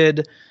just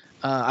did.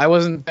 I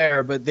wasn't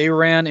there, but they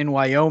ran in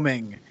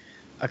Wyoming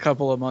a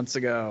couple of months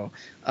ago.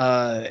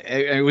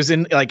 It was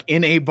in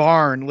a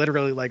barn,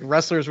 literally. Like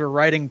wrestlers were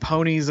riding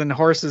ponies and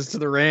horses to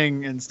the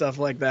ring and stuff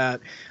like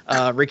that.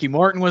 Ricky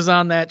Morton was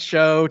on that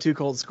show. Too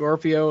Cold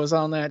Scorpio was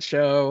on that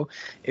show.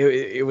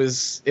 It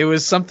was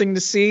something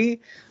to see.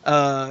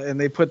 And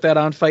they put that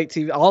on Fight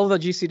TV. All of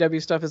the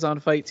GCW stuff is on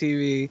Fight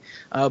TV.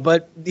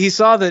 But he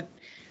saw that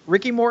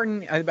Ricky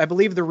Morton, I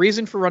believe the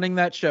reason for running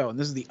that show, and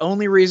this is the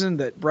only reason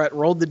that Brett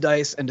rolled the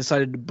dice and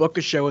decided to book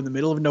a show in the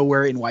middle of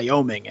nowhere in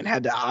Wyoming and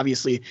had to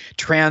obviously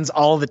trans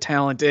all the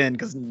talent in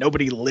because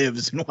nobody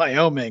lives in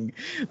Wyoming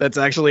that's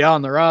actually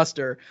on the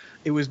roster.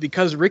 It was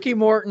because Ricky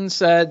Morton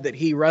said that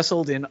he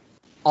wrestled in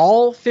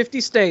all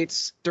 50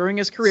 states during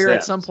his career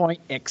at some point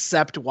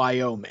except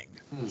Wyoming.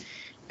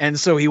 And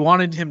so he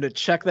wanted him to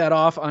check that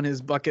off on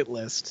his bucket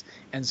list.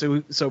 And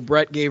so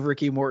Brett gave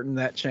Ricky Morton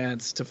that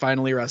chance to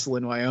finally wrestle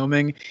in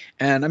Wyoming.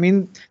 And I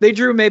mean, they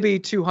drew maybe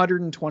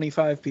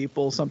 225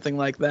 people, something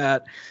like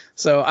that.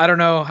 So I don't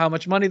know how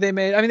much money they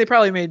made. I mean, they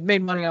probably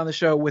made money on the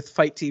show with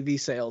Fight TV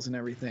sales and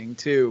everything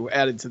too,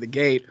 added to the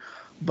gate.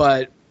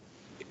 But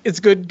it's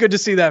good to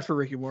see that for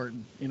Ricky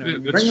Morton. Bring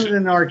him to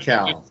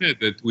NorCal. That's it,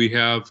 that we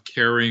have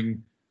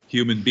caring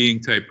human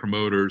being type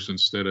promoters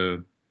instead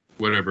of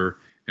whatever.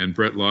 And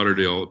Brett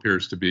Lauderdale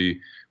appears to be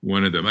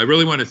one of them. I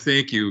really want to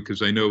thank you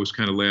because I know it was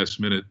kind of last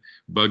minute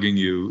bugging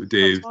you,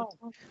 Dave.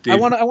 I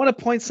want to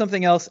point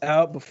something else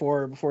out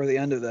before the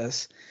end of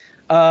this.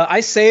 I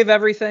save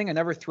everything. I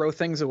never throw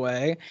things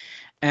away,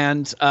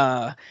 and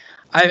I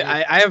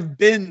have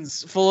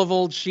bins full of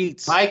old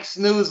sheets. Mike's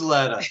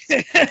newsletter,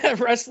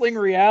 Wrestling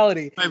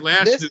Reality. My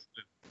last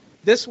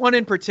this one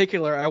in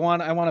particular, I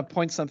want to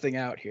point something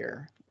out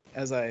here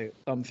as I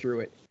thumb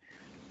through it.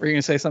 Were you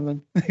going to say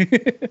something? I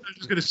was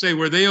just going to say,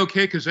 were they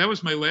okay? Because that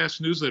was my last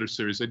newsletter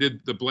series. I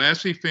did the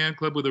Blassie Fan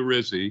Club with a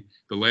Rizzy,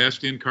 the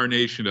last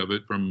incarnation of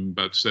it from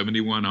about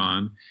 71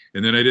 on.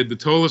 And then I did the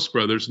Tolis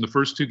Brothers. And the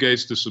first two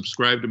guys to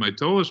subscribe to my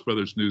Tolis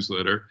Brothers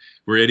newsletter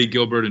were Eddie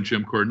Gilbert and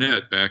Jim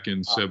Cornette back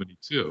in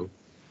 72.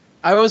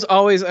 I was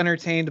always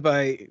entertained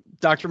by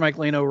Dr. Mike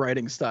Leno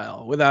writing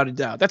style, without a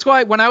doubt. That's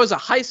why when I was a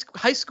high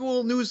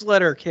school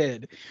newsletter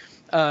kid,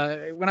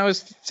 when I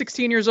was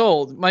 16 years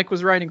old, Mike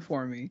was writing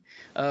for me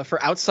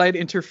for Outside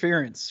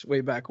Interference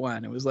way back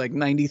when. It was like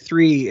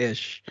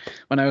 93-ish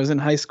when I was in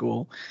high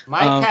school.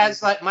 Mike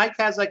has like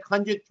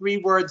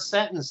 103-word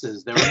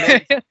sentences. They're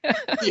amazing.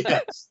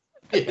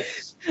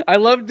 Yes. I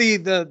loved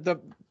the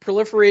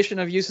proliferation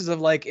of uses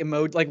of like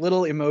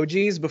little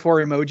emojis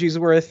before emojis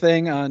were a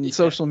thing on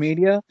social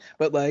media.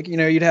 But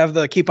you'd have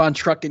the keep on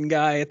trucking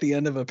guy at the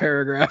end of a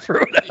paragraph or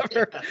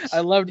whatever. Yes. I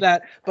loved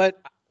that.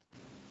 But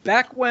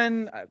back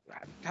when, I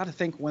got to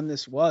think when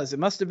this was. It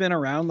must have been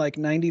around like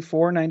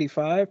 94,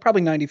 95,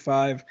 probably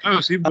 95. Oh,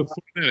 it's even before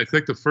that. I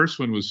think the first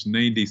one was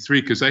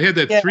 93 because I had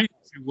that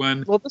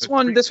 3-2-1. Well, this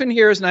one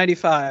here is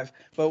 95.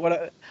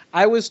 But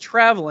I was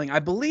traveling. I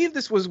believe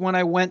this was when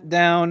I went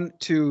down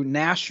to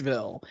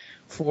Nashville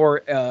for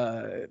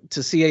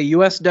to see a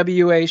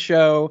USWA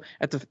show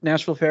at the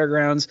Nashville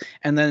Fairgrounds,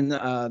 and then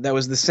that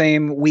was the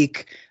same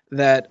week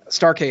that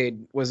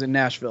Starrcade was in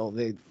Nashville.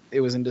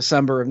 It was in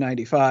December of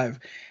 95.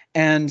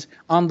 And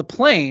on the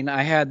plane,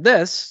 I had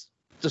this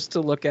just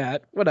to look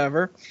at,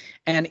 whatever.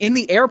 And in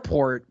the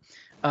airport,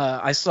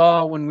 I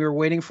saw when we were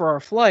waiting for our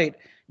flight,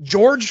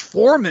 George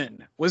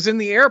Foreman was in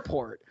the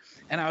airport.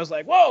 And I was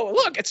like, whoa,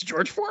 look, it's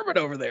George Foreman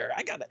over there.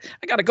 I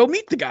gotta go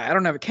meet the guy. I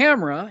don't have a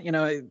camera,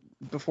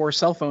 before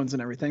cell phones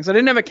and everything. So I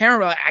didn't have a camera,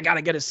 but I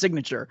gotta get his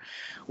signature.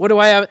 What do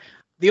I have?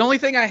 The only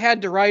thing I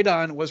had to write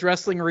on was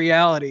Wrestling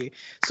Reality.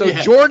 So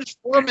George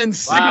Foreman's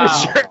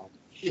signature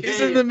is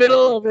in the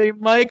middle of a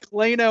Mike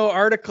Lano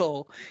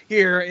article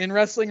here in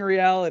Wrestling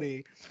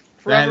Reality.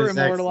 Forever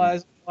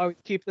immortalized. I'll always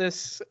keep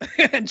this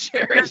and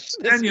cherish this.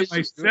 I'll send you my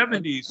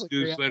 70s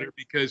newsletter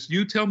because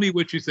you tell me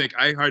what you think.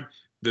 I heard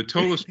the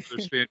Tolis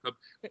Brothers fan club.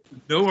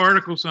 No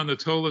articles on the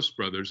Tolis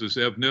Brothers, as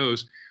Ev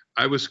knows.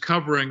 I was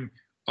covering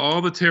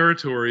all the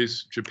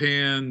territories,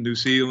 Japan, New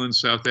Zealand,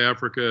 South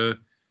Africa.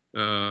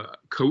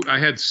 I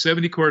had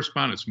 70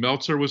 correspondents.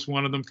 Meltzer was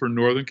one of them for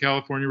Northern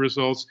California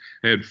results.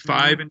 I had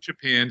 5 in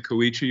Japan.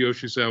 Koichi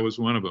Yoshizawa was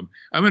one of them.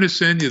 I'm going to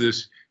send you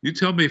this. You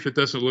tell me if it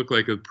doesn't look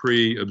like a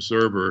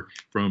pre-observer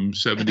from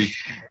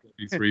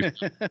 73.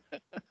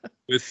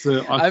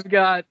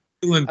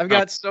 I've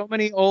got so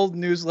many old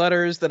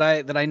newsletters that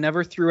I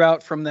never threw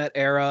out from that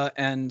era,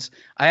 and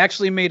I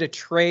actually made a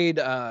trade.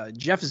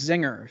 Jeff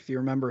Zinger, if you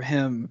remember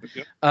him,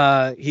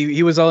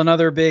 he was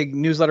another big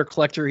newsletter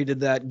collector. He did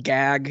that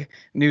Gag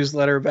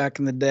newsletter back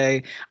in the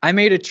day. I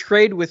made a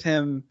trade with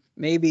him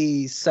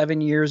maybe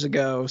 6 years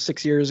ago,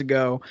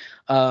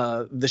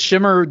 the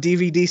Shimmer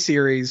DVD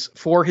series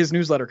for his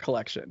newsletter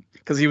collection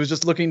because he was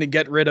just looking to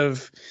get rid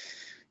of.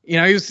 He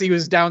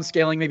was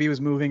downscaling. Maybe he was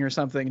moving or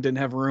something. Didn't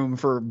have room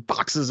for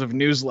boxes of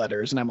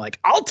newsletters. And I'm like,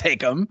 I'll take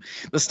them.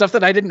 The stuff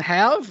that I didn't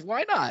have,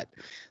 why not?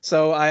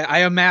 So I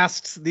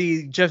amassed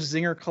the Jeff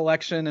Zinger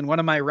collection. And one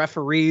of my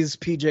referees,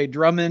 PJ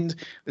Drummond,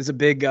 is a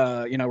big,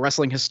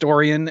 wrestling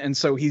historian. And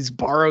so he's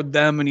borrowed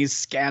them and he's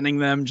scanning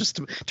them just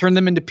to turn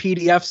them into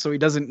PDFs so he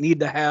doesn't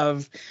need to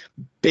have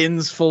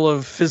bins full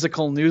of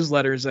physical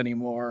newsletters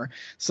anymore.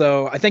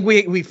 So I think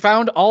we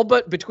found all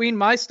but between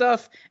my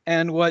stuff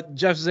and what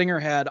Jeff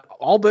Zinger had,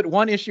 all but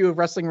one issue of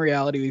Wrestling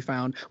Reality we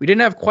found. We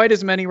didn't have quite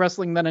as many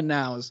Wrestling Then and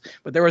Nows,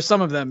 but there were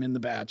some of them in the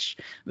batch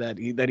that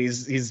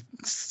he's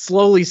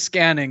slowly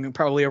scanning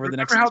probably over the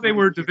next. Remember how they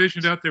were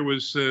divisioned out? There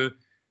was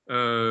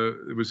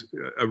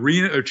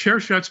arena or chair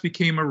shots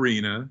became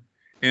arena.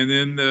 And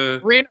then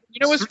Arena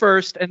was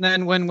first, and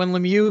then when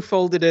Lemieux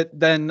folded it,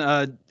 then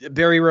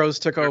Barry Rose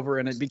took over,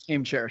 and it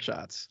became chair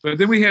shots. But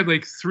then we had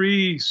like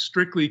 3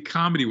 strictly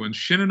comedy ones: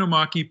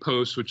 Shinnomaki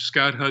Post, which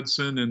Scott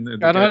Hudson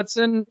and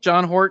Hudson,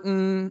 John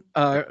Horton,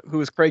 who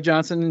was Craig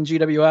Johnson in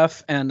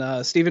GWF,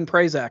 and Stephen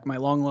Prazak, my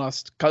long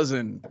lost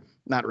cousin.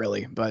 Not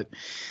really, but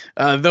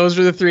those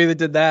are the 3 that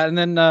did that. And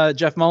then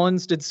Jeff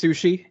Mullins did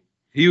Sushi.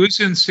 He was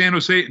in San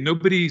Jose.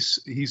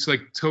 He's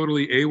like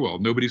totally AWOL.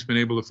 Nobody's been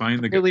able to find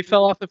the guy. Really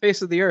fell off the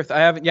face of the earth.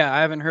 I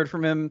haven't heard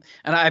from him.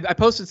 And I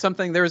posted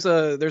something. There's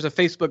a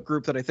Facebook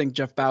group that I think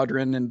Jeff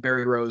Bowdren and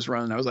Barry Rose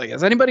run. I was like,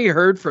 has anybody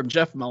heard from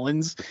Jeff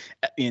Mullins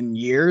in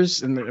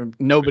years? And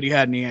nobody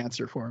had any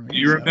answer for me.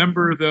 You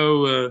remember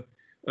though,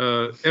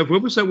 Ev,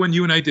 what was that one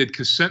you and I did?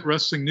 Cassette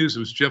Wrestling News. It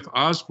was Jeff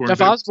Osborne. Jeff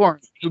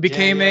Osborne, who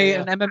became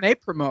an MMA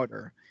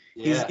promoter.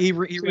 Yeah. He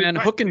ran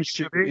Hook and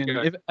Shoot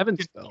in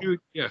Evansville.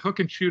 Hook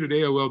and Shoot at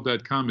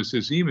AOL.com is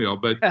his email.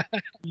 But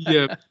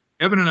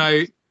Evan and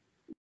I,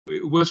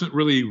 it wasn't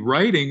really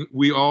writing.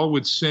 We all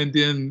would send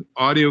in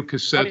audio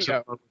cassettes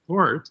of our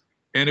report,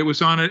 and it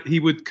was on it. He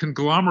would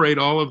conglomerate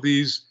all of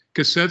these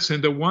cassettes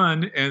into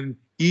one, and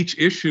each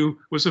issue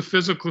was a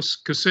physical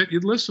cassette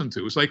you'd listen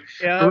to. It was like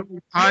early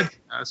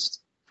podcast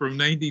from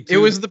 92. It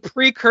was the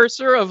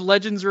precursor of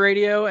Legends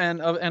Radio and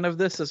of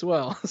this as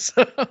well.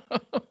 So.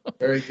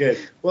 Very good.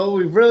 Well,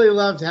 we really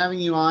loved having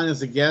you on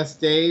as a guest,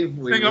 Dave.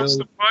 Anything else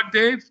to plug,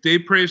 Dave?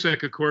 Dave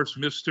Prazak, of course,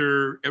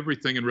 Mr.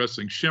 Everything in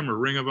Wrestling, Shimmer,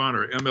 Ring of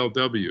Honor,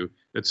 MLW,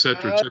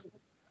 etc.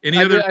 Any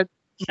other?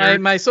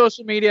 My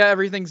social media,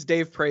 everything's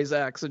Dave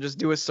Prazak. So just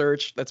do a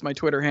search. That's my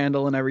Twitter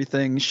handle and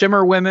everything.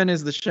 Shimmer Women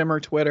is the Shimmer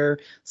Twitter.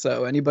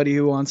 So anybody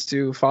who wants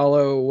to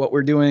follow what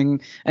we're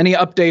doing, any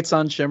updates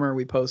on Shimmer,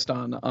 we post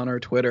on our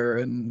Twitter,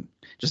 and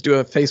just do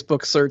a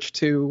Facebook search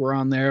too. We're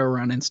on there. We're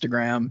on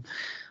Instagram.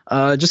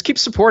 Just keep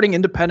supporting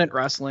independent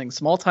wrestling.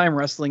 Small time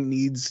wrestling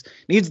needs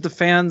the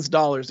fans'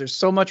 dollars. There's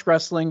so much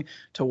wrestling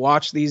to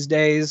watch these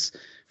days.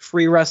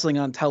 Free wrestling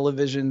on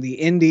television. The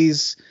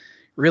indies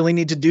really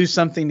need to do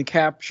something to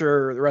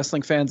capture the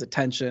wrestling fans'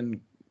 attention.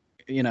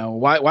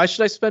 why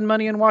should I spend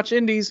money and watch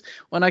indies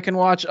when I can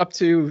watch up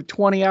to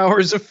 20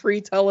 hours of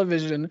free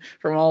television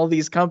from all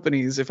these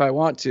companies if I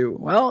want to?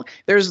 Well,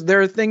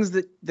 there are things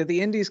that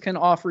the indies can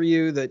offer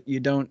you that you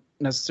don't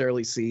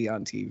necessarily see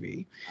on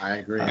TV. I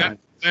agree.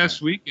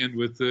 Last weekend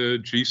with the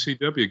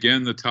GCW,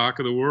 again, the talk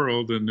of the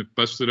world, and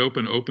Busted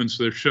Open opens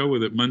their show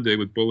with it Monday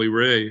with Bully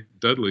Ray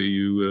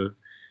Dudley.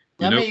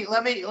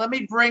 Let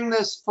me bring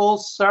this full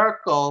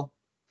circle.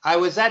 I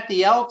was at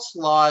the Elks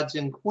Lodge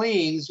in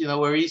Queens,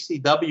 where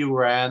ECW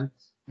ran,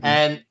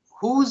 and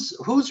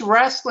who's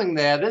wrestling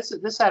there?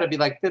 This had to be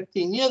like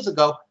 15 years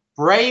ago.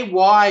 Bray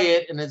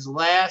Wyatt in his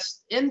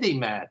last indie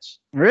match.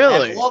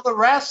 Really? And all the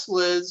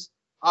wrestlers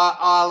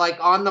are like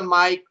on the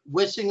mic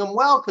wishing him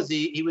well because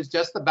he was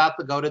just about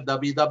to go to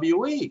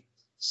WWE.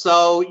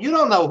 So you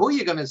don't know who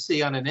you're going to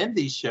see on an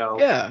indie show.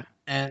 Yeah.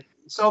 And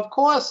so, of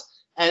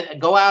course,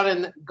 and go out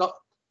and go.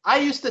 I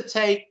used to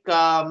take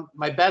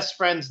my best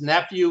friend's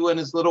nephew and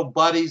his little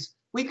buddies.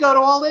 We go to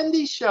all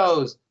indie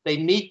shows. They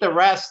meet the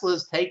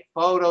wrestlers, take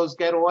photos,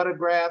 get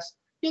autographs.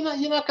 You're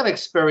not going to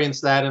experience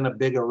that in a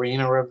big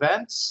arena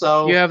event.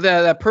 So you have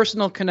that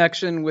personal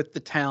connection with the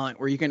talent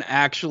where you can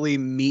actually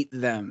meet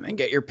them and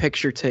get your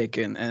picture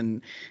taken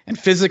and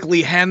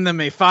physically hand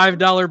them a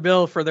 $5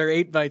 bill for their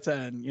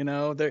 8x10.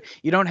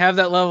 You don't have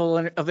that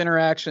level of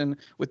interaction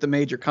with the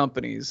major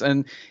companies.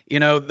 And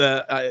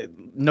the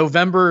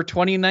November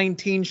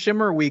 2019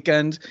 Shimmer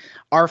weekend,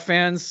 our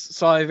fans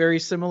saw a very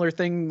similar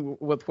thing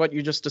with what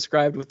you just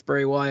described with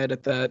Bray Wyatt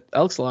at that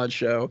Elks Lodge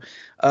show,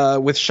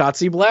 with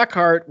Shotzi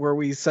Blackheart, where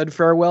we said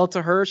farewell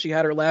to her. She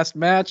had her last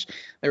match.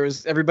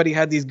 Everybody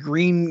had these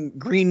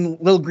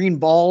little green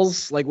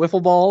balls, like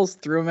wiffle balls,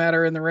 threw them at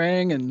her in the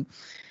ring, and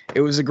it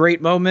was a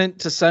great moment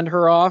to send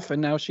her off.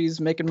 And now she's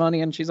making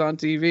money and she's on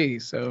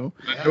TV. So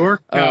a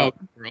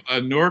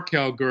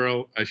NorCal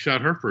girl, I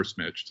shot her first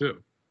match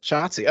too.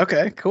 Shotzi.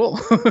 Okay, cool.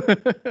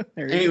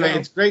 Anyway,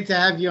 it's great to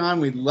have you on.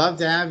 We'd love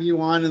to have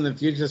you on in the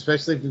future,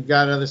 especially if you've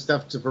got other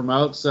stuff to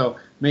promote. So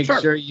make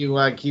sure you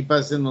keep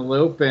us in the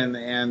loop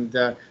and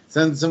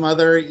send some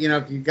other,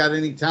 if you've got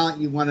any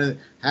talent you want to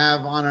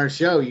have on our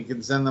show, you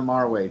can send them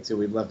our way too.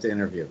 We'd love to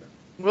interview them.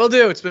 Will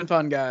do. It's been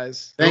fun,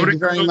 guys. Thank you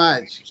very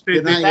much.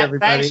 Good night,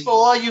 everybody. Thanks for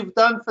all you've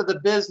done for the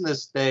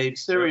business, Dave.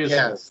 Seriously.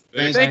 Yes.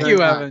 Thank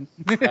you, Evan.